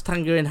be Last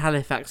Tango in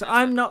Halifax.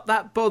 I'm not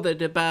that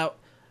bothered about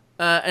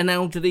an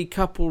elderly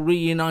couple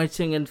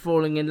reuniting and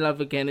falling in love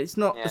again. It's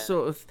not the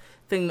sort of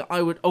thing that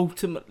I would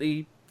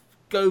ultimately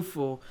go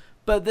for.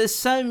 But there's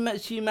so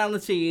much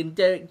humanity in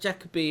Derek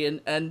Jacobi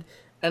and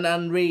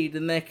Anne Reid,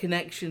 and their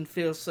connection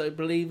feels so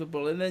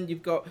believable. And then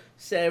you've got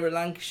Sarah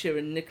Lancashire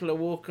and Nicola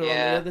Walker on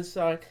the other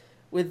side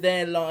with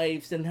their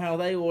lives and how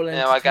they all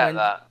entertain. No, I get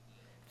that.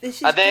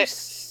 This is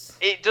just...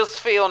 It does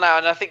feel now,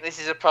 and I think this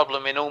is a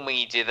problem in all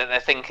media, that they're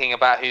thinking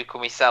about who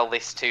can we sell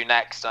this to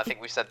next. And I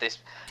think we've said this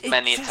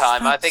many a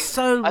time. I think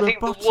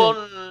the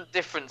one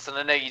difference, and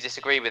I know you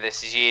disagree with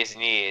this, is years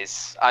and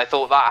years. I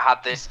thought that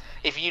had this.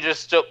 If you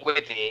just stuck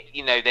with it,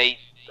 you know,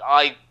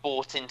 I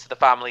bought into the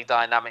family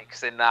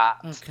dynamics in that.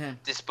 Okay.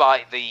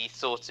 Despite the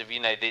sort of, you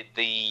know,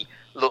 the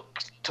look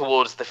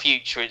towards the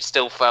future, it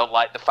still felt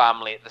like the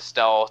family at the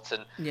start.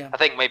 And I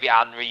think maybe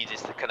Anne Reid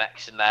is the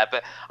connection there.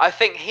 But I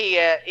think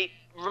here it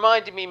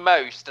reminded me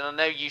most, and I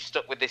know you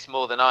stuck with this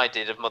more than I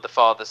did, of Mother,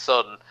 Father,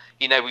 Son.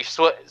 You know, we've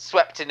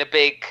swept in a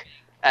big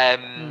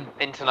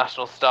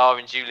international star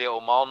in Julia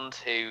Ormond,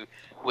 who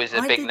was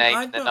a big name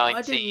in the 90s.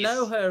 I didn't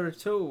know her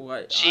at all.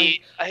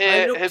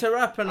 I looked her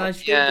up and I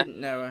still didn't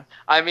know her.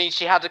 I mean,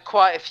 she had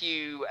quite a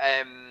few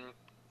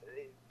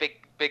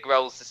big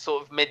roles. The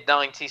sort of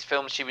mid-90s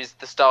films. She was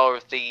the star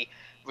of the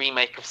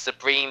remake of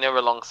Sabrina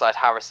alongside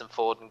Harrison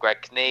Ford and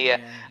Greg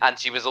Kinnear, and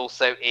she was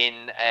also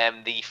in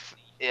the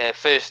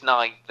First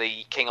Night,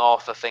 the King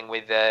Arthur thing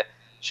with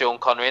Sean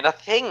Connery, and I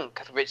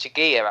think Richard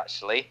Gere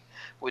actually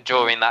were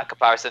drawing that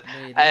comparison.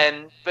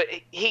 But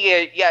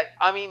here,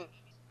 I mean,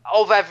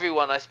 of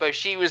everyone, I suppose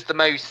she was the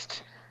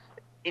most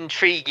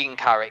intriguing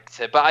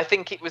character, but I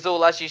think it was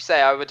all, as you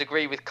say, I would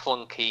agree with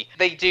clunky.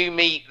 They do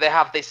meet, they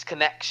have this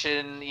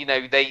connection, you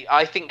know,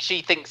 I think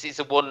she thinks it's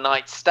a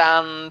one-night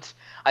stand.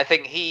 I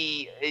think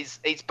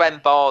it's Ben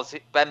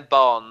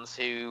Barnes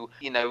who,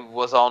 you know,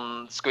 was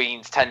on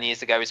screens 10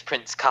 years ago as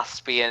Prince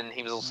Caspian.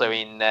 He was also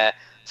in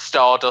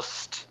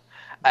Stardust.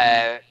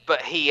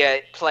 But he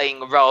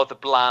playing a rather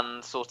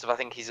bland sort of, I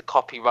think he's a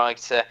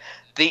copywriter.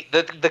 The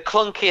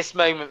clunkiest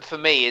moment for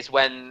me is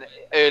when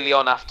early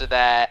on after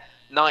their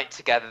night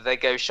together, they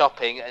go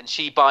shopping and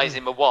she buys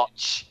him a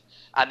watch,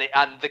 and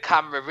the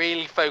camera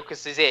really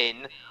focuses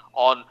in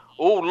on,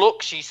 oh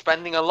look, she's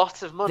spending a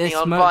lot of money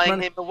on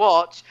buying him a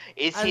watch.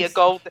 Is he a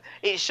gold?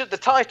 The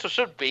title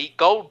should be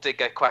Gold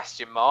Digger ?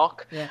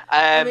 Yeah.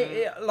 I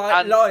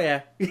mean,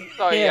 lawyer.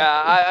 Sorry,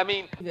 I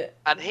mean,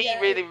 and he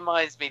really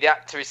reminds me. The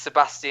actor is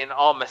Sebastian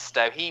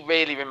Armistead. He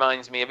really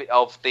reminds me a bit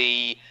of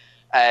the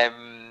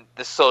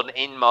son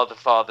in Mother,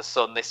 Father,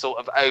 Son. This sort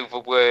of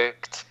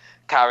overworked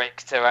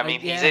character. I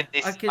mean, he's in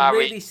this. I can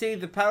really see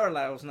the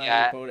parallels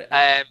now.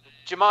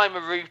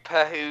 Jemima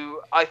Rooper, who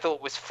I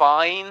thought was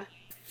fine.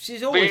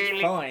 She's always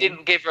really fine.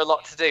 Didn't give her a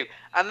lot to do.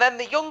 And then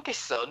the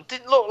youngest son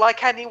didn't look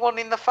like anyone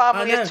in the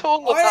family at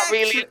all. That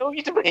really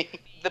annoyed me.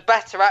 The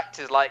better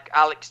actors, like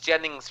Alex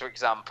Jennings, for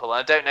example,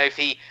 I don't know if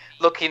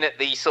looking at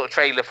the sort of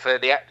trailer for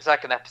the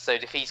second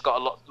episode, if he's got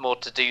a lot more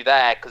to do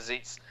there, because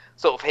it's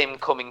sort of him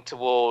coming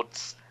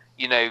towards,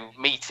 you know,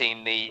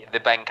 meeting the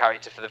Ben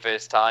character for the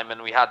first time,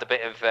 and we had a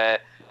bit of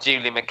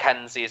Julie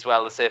McKenzie as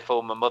well as her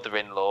former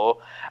mother-in-law.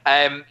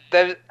 And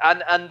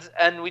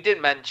we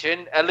didn't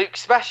mention Luke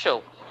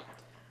Special.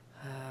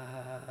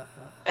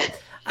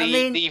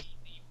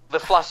 The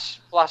flash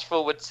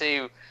forward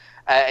to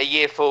a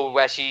year forward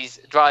where she's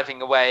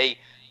driving away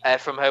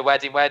from her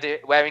wedding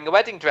wearing a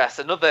wedding dress.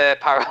 Another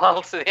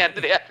parallel to the end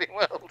of the effing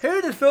world. Who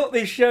would have thought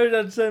these shows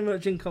had so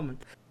much in common?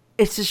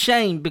 It's a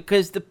shame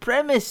because the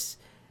premise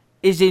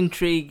is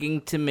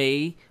intriguing to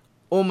me,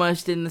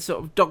 almost in the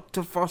sort of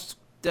Dr.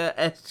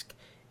 Foster-esque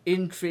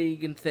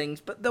intrigue and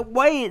things, but the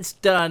way it's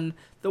done,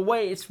 the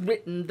way it's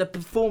written, the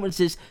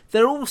performances,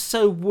 they're all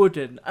so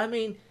wooden. I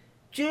mean,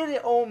 Julia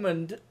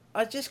Ormond,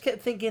 I just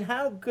kept thinking,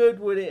 how good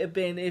would it have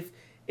been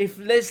if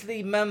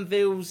Leslie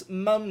Manville's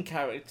mum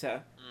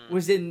character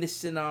was in this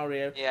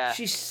scenario? Yeah.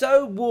 She's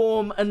so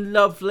warm and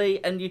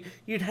lovely, and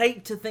you'd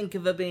hate to think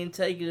of her being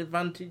taken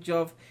advantage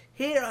of.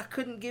 Here, I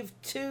couldn't give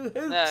two hoots.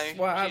 No, what she's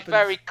happens.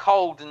 very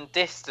cold and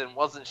distant,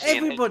 wasn't she?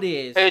 Everybody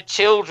is. Her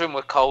children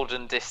were cold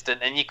and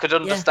distant, and you could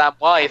understand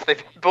why if they'd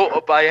been brought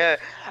up by her.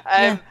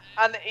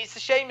 And it's a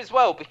shame as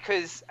well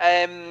because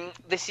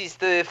this is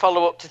the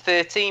follow-up to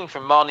 13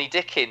 from Marnie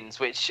Dickens,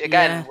 which,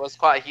 again, was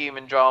quite a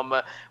human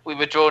drama. We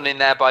were drawn in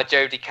there by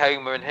Jodie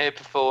Comer and her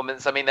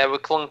performance. I mean, there were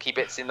clunky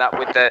bits in that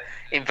with the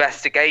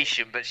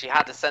investigation, but she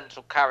had a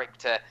central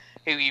character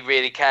who you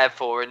really cared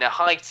for in a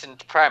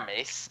heightened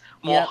premise,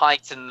 more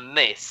heightened than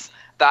this.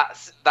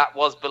 That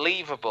was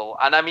believable.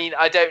 And, I mean,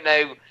 I don't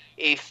know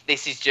if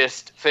this is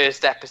just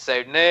first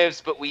episode nerves,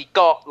 but we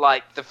got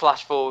like the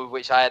flash forward,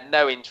 which I had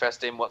no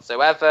interest in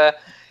whatsoever.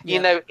 You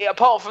know,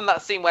 apart from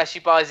that scene where she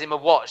buys him a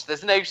watch,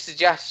 there's no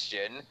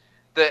suggestion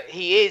that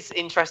he is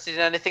interested in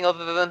anything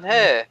other than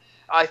her.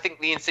 I think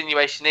the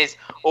insinuation is,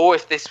 or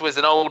if this was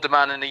an older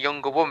man and a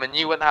younger woman,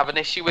 you wouldn't have an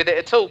issue with it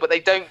at all, but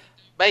they don't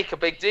make a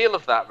big deal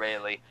of that,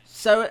 really.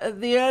 So at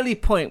the early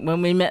point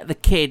when we met the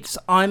kids,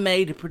 I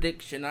made a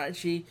prediction. I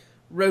actually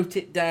wrote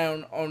it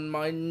down on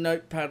my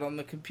notepad on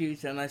the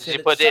computer, and I said...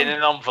 You put it in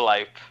an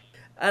envelope.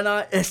 And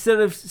I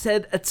sort of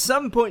said, at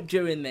some point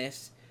during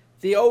this,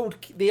 the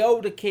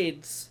older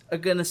kids are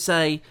going to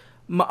say,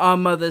 our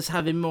mother's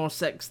having more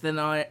sex than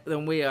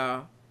we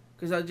are.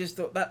 Because I just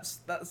thought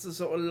that's the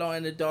sort of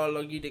line of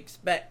dialogue you'd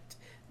expect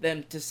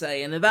them to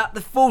say. And about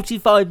the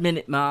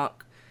 45-minute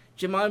mark,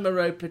 Jemima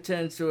Roper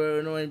turns to her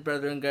annoying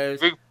brother and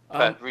goes...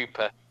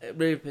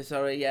 Rupert,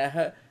 sorry,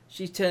 yeah,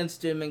 she turns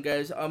to him and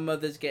goes, our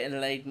mother's getting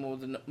laid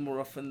more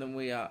often than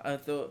we are. I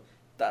thought,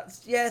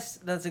 that's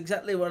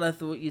exactly what I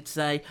thought you'd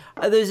say.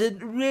 There's a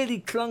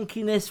really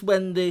clunkiness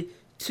when the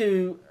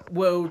two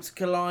worlds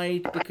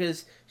collide,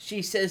 because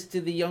she says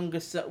to the younger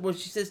son, well,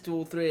 she says to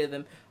all three of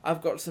them,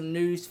 I've got some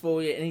news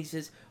for you. And he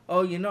says,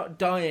 oh, you're not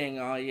dying,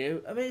 are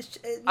you? I mean,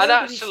 and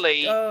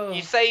actually,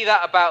 you say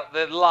that about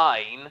the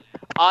line.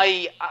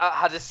 I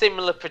had a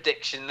similar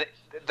prediction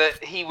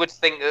that he would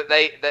think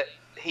that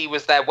he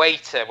was their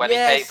waiter when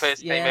he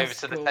first came over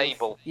to the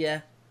table.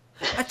 Yeah.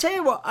 I tell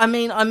you what, I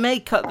mean, I may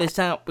cut this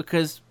out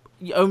because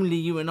only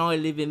you and I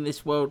live in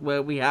this world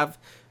where we have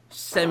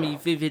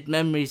semi-vivid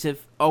memories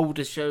of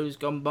older shows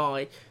gone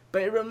by.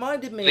 But it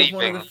reminded me of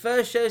one of the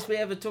first shows we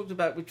ever talked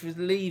about, which was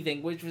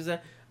Leaving, which was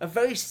a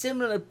very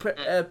similar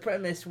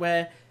premise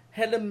where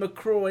Helen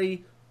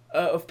McCroy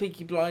of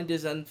Peaky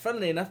Blinders and,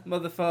 funnily enough,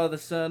 Mother, Father,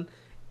 Son,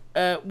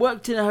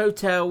 worked in a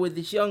hotel with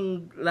this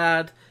young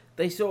lad.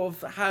 They sort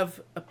of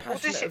have a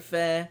passionate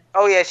affair.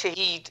 Oh yeah,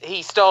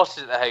 he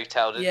started at the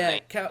hotel, didn't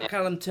he? Yeah,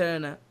 Callum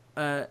Turner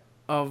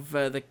of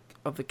the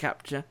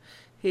Capture.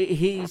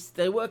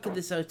 They work at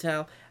this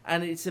hotel,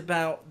 and it's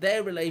about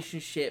their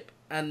relationship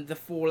and the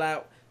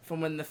fallout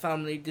from when the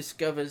family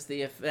discovers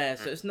the affair.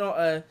 So it's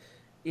not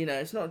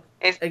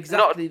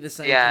exactly the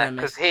same. Yeah,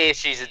 because here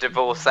she's a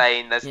divorcee,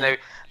 and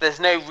there's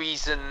no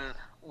reason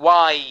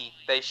why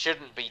they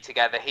shouldn't be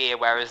together here.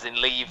 Whereas in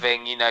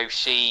Leaving,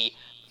 she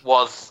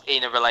was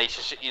in a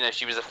relationship,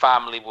 she was a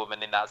family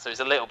woman in that, so it's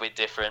a little bit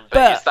different,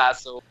 but it's that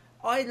sort.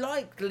 I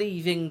liked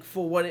Leaving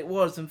for what it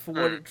was and for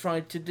what it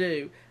tried to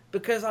do,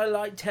 because I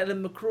liked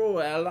Helen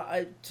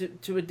McCroy.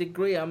 To a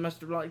degree, I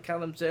must have liked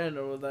Callum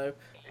Turner, although...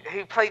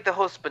 Who played the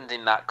husband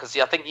in that? Because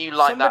I think you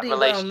liked that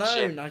relationship. Somebody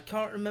well known, I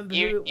can't remember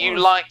who it was. You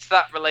liked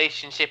that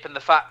relationship and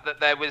the fact that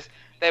there was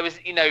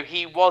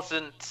he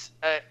wasn't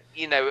an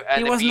he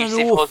wasn't abusive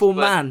an awful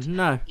husband. Man,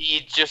 no.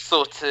 He just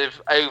sort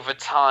of, over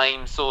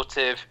time, sort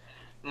of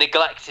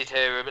neglected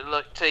her a bit,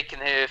 taken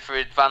her for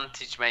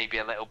advantage maybe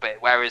a little bit,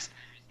 whereas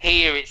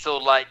here it's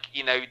all like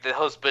the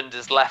husband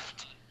has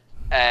left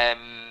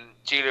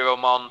Julia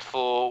Ormond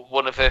for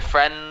one of her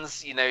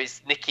friends.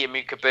 It's Nikki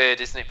Amuka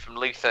Bird, isn't it, from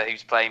Luther,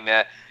 who's playing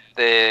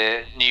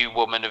the new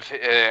woman of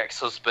her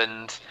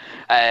ex-husband.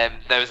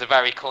 There was a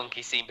very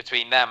clunky scene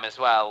between them as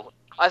well.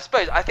 I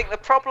think the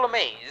problem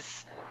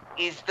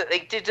is that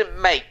they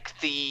didn't make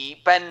the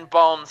Ben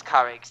Barnes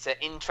character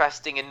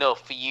interesting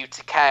enough for you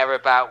to care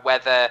about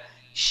whether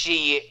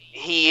he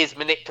is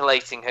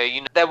manipulating her.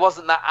 There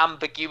wasn't that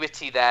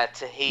ambiguity there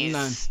to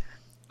his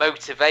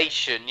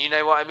motivation. You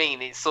know what I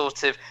mean? It's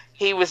sort of,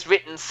 he was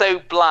written so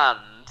bland.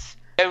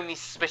 The only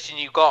suspicion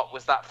you got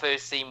was that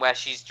first scene where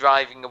she's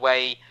driving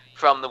away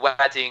from the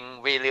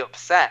wedding really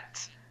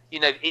upset.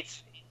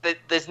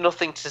 There's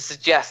nothing to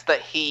suggest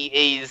that he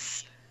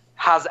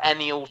has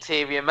any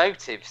ulterior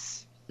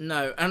motives.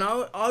 No, and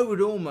I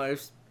would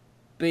almost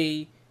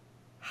be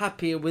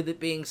happier with it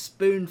being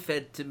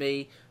spoon-fed to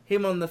me.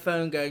 Him on the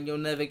phone going, you'll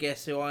never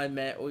guess who I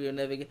met, or you'll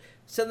never get...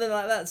 Something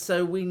like that,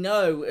 so we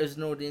know as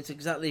an audience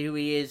exactly who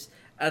he is,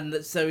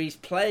 and so he's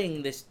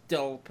playing this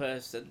dull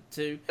person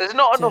to... There's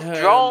not enough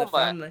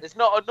drama. There's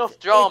not enough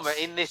drama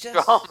in this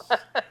drama.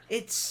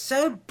 It's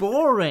so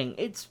boring.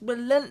 It's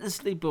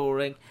relentlessly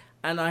boring,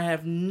 and I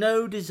have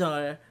no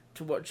desire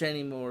to watch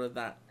any more of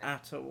that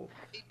at all.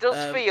 It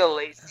does feel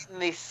it's in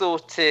this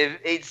sort of...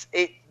 this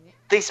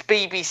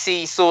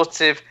BBC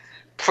sort of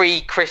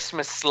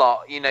pre-Christmas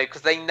slot,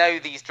 because they know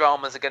these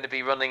dramas are going to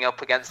be running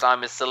up against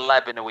I'm a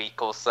Celeb in a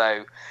week or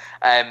so,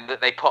 that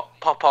they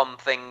pop on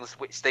things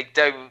which they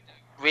don't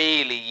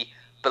really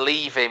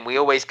believe in. We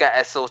always get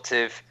a sort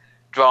of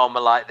drama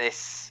like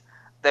this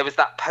there was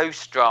that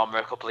post drama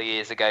a couple of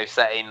years ago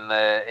set in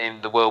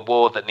the World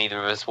War that neither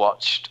of us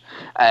watched,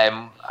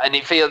 and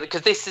it feels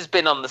because this has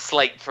been on the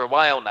slate for a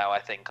while now. I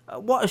think.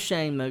 What a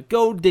shame though.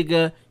 Gold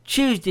Digger,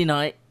 Tuesday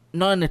night,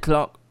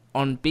 9:00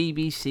 on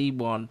BBC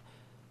One.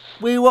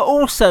 We were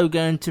also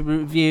going to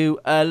review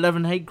Love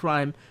and Hate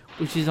Crime,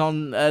 which is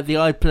on the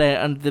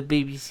iPlayer under the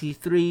BBC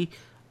Three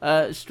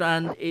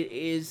strand. It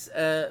is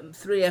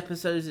 3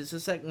 episodes. It's a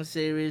second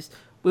series.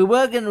 We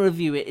were going to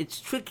review it. It's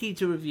tricky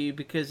to review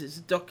because it's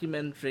a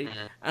documentary,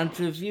 and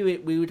to review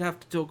it, we would have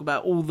to talk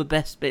about all the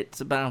best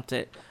bits about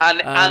it.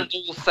 And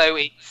also,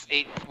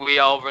 we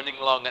are running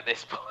long at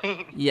this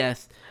point.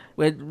 Yes,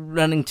 we're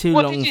running too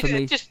long for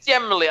me. Just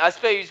generally, I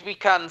suppose we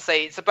can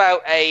say it's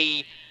about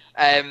a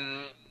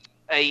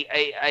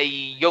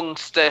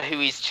youngster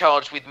who is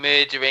charged with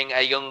murdering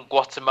a young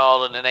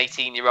Guatemalan, an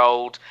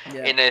 18-year-old,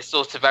 in a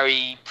sort of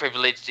very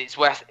privileged. It's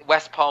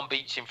West Palm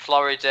Beach in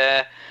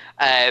Florida.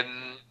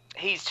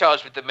 He's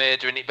charged with the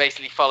murder, and it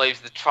basically follows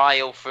the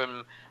trial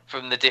from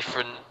the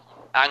different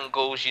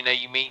angles. You know,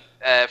 you meet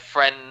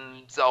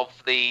friends of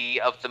the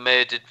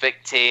murdered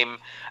victim,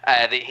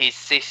 his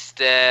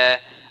sister,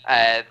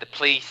 the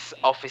police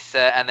officer,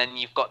 and then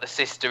you've got the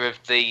sister of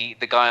the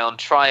guy on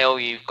trial.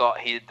 You've got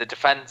the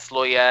defense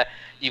lawyer.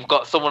 You've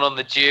got someone on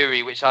the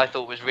jury, which I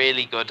thought was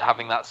really good,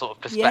 having that sort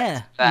of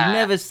perspective. Yeah, you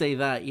never see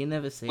that. You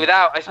never see.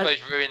 Without, I suppose,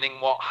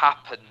 ruining what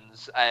happens.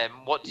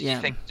 What did you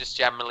think, just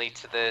generally,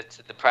 to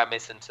the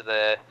premise and to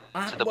the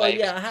way?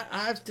 Yeah, I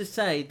have to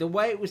say the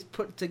way it was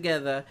put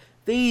together.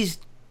 These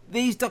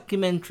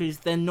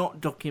documentaries, they're not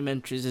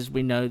documentaries as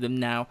we know them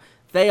now.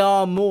 They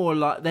are more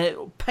like they're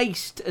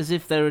paced as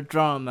if they're a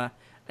drama,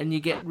 and you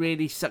get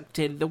really sucked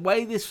in. The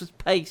way this was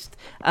paced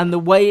and the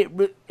way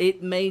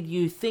it made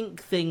you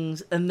think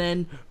things and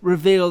then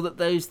reveal that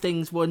those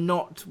things were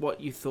not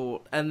what you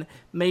thought and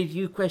made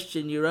you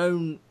question your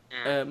own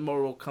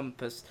moral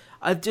compass.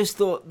 I just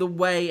thought the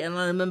way, and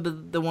I remember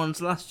the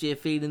ones last year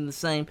feeling the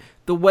same,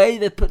 the way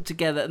they're put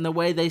together and the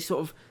way they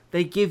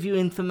they give you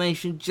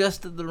information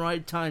just at the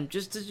right time,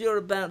 just as you're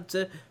about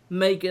to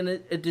make a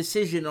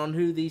decision on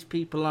who these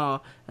people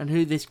are and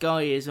who this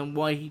guy is and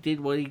why he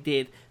did what he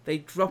did. They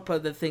drop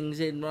other things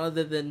in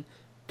rather than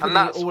putting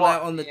it all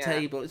out on the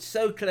table. It's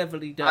so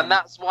cleverly done. And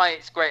that's why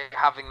it's great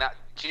having that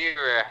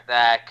juror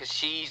there, because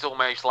she's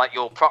almost like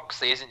your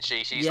proxy, isn't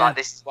she? She's like,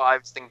 this is what I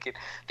was thinking.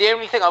 The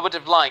only thing I would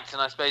have liked,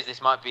 and I suppose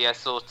this might be a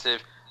sort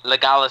of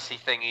legality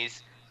thing,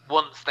 is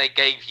once they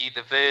gave you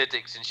the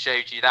verdicts and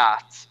showed you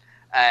that,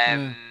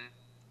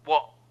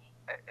 what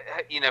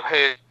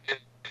her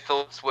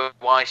thoughts were,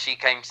 why she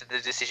came to the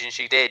decision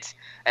she did,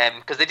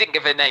 because they didn't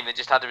give her name, they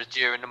just had her as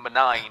juror number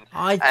 9.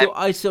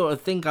 I sort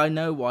of think I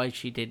know why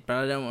she did, but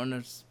I don't want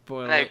to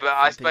spoil it. No, but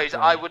I suppose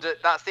I would.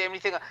 That's the only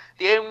thing.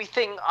 The only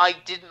thing I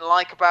didn't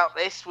like about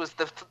this was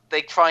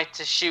they tried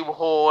to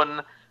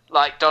shoehorn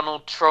like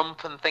Donald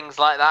Trump and things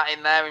like that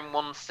in there in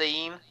one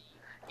scene.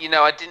 You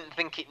know, I didn't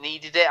think it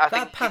needed it.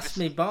 That passed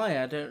me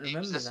by. I don't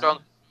remember that.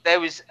 There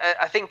was,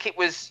 I think it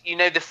was,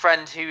 the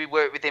friend who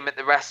worked with him at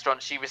the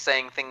restaurant. She was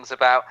saying things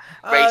about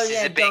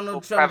racism being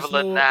more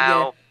prevalent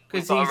now.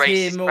 Because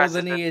he's here more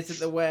than he is at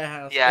the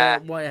warehouse.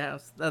 White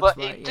House. That's but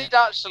right. It did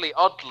actually,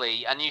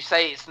 oddly, and you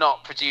say it's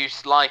not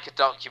produced like a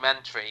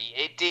documentary.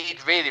 It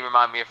did really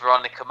remind me of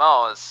Veronica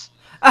Mars.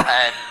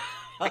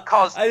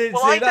 Because I didn't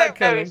see that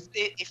coming. Know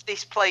if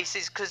this place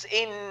is, because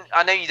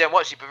I know you don't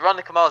watch it, but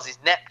Veronica Mars is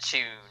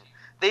Neptune.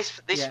 This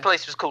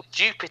place was called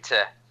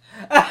Jupiter.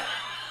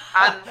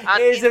 And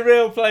it is a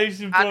real place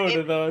in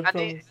Florida, though. I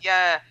promise.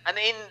 And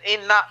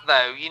in that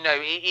though,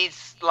 it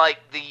is like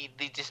the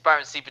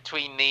disparity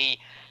between the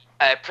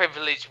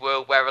privileged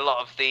world where a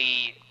lot of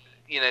the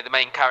the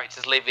main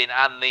characters live in,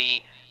 and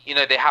they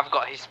have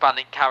got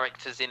Hispanic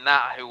characters in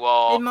that who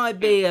are. It might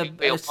be a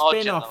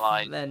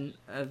spin-off then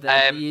of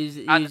them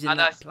using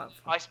that platform.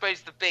 I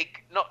suppose the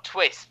big, not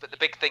twist, but the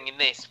big thing in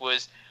this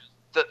was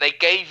that they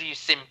gave you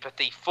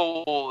sympathy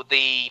for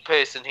the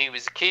person who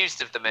was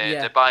accused of the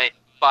murder by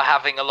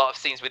having a lot of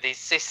scenes with his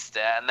sister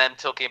and then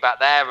talking about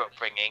their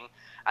upbringing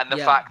and the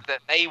fact that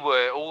they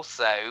were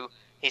also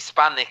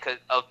Hispanic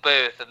of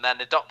birth and then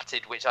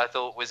adopted, which I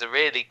thought was a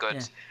really good.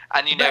 Yeah.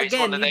 And but it's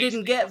again, one of those you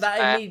didn't get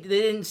that. They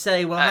didn't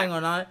say, "Well, hang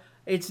on,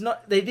 it's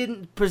not." They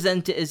didn't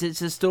present it as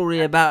it's a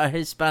story about a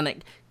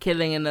Hispanic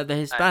killing another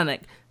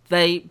Hispanic.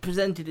 They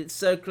presented it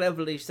so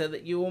cleverly so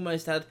that you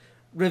almost had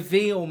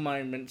reveal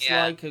moments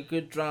like a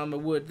good drama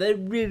would. They're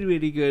really,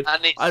 really good.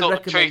 And it's sort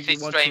of truth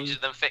is stranger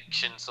than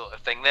fiction sort of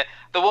thing.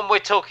 The one we're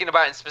talking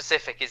about in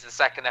specific is the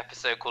second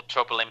episode called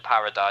Trouble in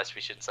Paradise, we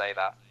should say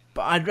that.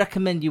 But I'd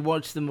recommend you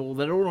watch them all.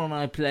 They're all on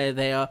iPlayer.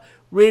 They are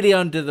really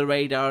under the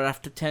radar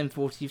after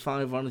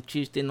 10:45 on a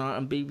Tuesday night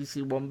on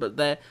BBC One. But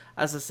they're,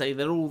 as I say,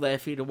 they're all there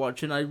for you to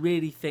watch. And I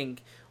really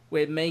think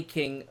we're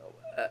making,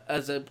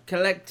 as a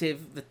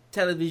collective, the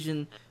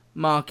television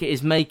market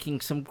is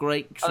making some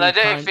great true and I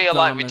don't feel dramas.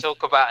 like we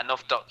talk about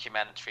enough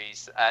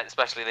documentaries,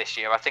 especially this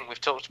year. I think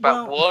we've talked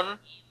about one,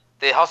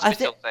 the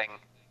hospital thing.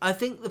 I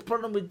think the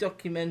problem with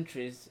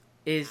documentaries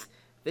is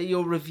that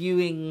you're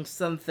reviewing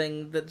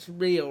something that's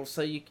real,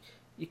 so you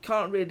You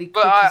can't really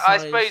But criticise... I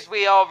suppose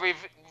we are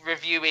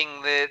reviewing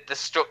the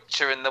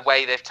structure and the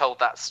way they've told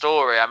that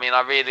story. I mean,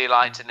 I really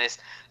liked in this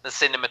the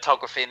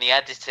cinematography and the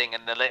editing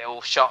and the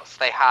little shots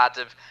they had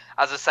of,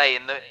 as I say,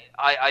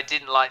 I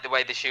didn't like the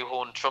way they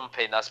shoehorned Trump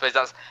in. I suppose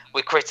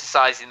we're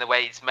criticising the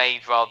way it's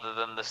made rather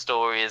than the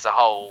story as a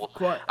whole.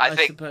 I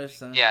think, suppose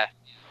so. Yeah.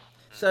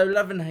 So,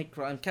 Love and Hate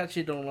Crime, catch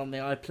it all on the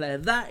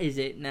iPlayer. That is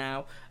it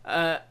now.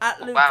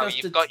 At Luke wow,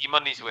 Custard... you've got your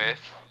money's worth.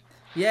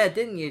 Yeah,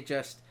 didn't you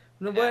just?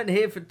 We weren't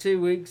here for 2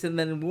 weeks and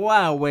then,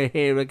 wow, we're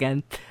here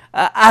again.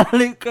 At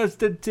Luke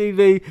Custard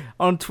TV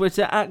on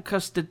Twitter, at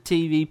Custard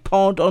TV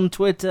Pod on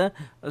Twitter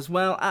as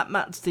well, at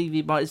Matt's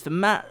TV Bites. For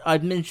Matt,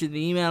 I've mentioned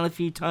the email a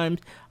few times.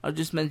 I'll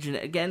just mention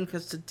it again,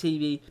 Custard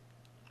TV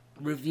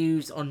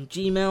Reviews on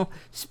Gmail.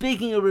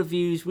 Speaking of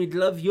reviews, we'd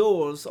love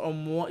yours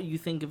on what you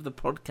think of the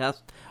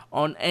podcast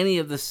on any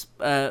of the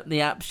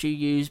apps you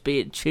use, be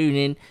it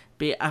TuneIn,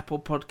 be it Apple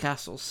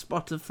Podcasts or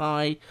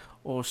Spotify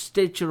or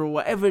Stitcher or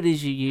whatever it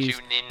is you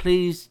use.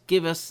 Please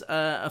give us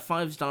a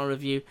 5-star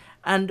review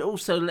and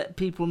also let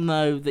people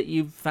know that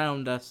you've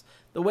found us.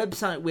 The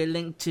website we're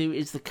linked to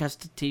is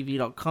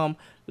thecustardtv.com.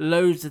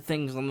 Loads of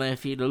things on there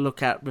for you to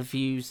look at,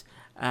 reviews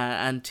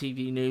and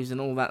TV news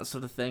and all that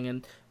sort of thing.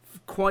 And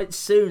quite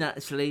soon,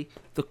 actually,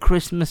 the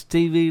Christmas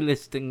TV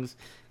listings.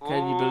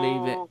 Can you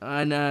believe it?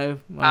 I know.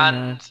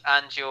 And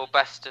your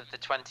best of the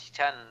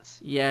 2010s.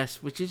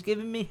 Yes, which is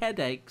giving me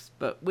headaches,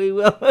 but we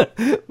will.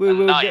 we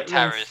will night get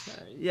terrors.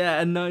 Yeah,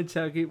 and night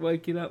terror. I keep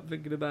waking up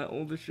thinking about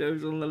all the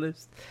shows on the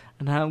list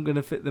and how I'm going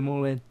to fit them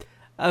all in.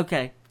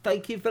 Okay,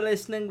 thank you for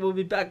listening. We'll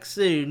be back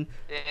soon.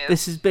 Yes.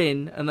 This has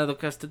been another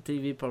Custard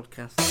TV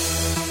podcast.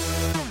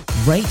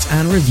 Rate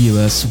and review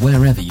us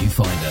wherever you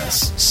find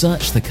us.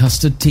 Search The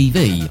Custard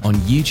TV on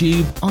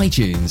YouTube,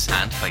 iTunes,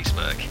 and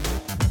Facebook.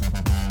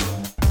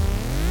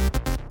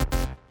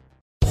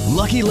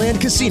 Lucky Land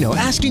Casino,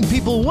 asking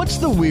people, what's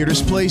the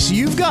weirdest place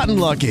you've gotten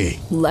lucky?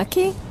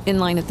 Lucky? In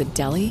line at the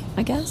deli,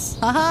 I guess?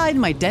 Aha, in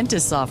my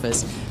dentist's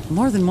office.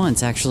 More than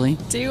once, actually.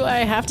 Do I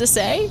have to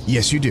say?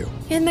 Yes, you do.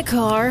 In the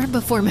car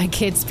before my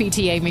kids'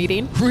 PTA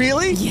meeting.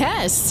 Really?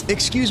 Yes.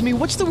 Excuse me,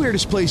 what's the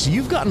weirdest place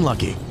you've gotten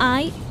lucky?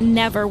 I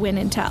never win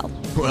and tell.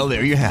 Well,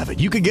 there you have it.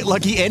 You can get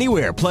lucky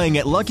anywhere, playing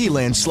at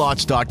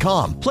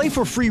LuckyLandSlots.com. Play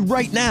for free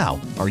right now.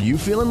 Are you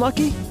feeling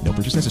lucky? No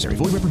purchase necessary.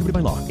 Void where prohibited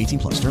by law.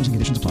 18+. Terms and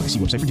conditions apply. See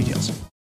website for details.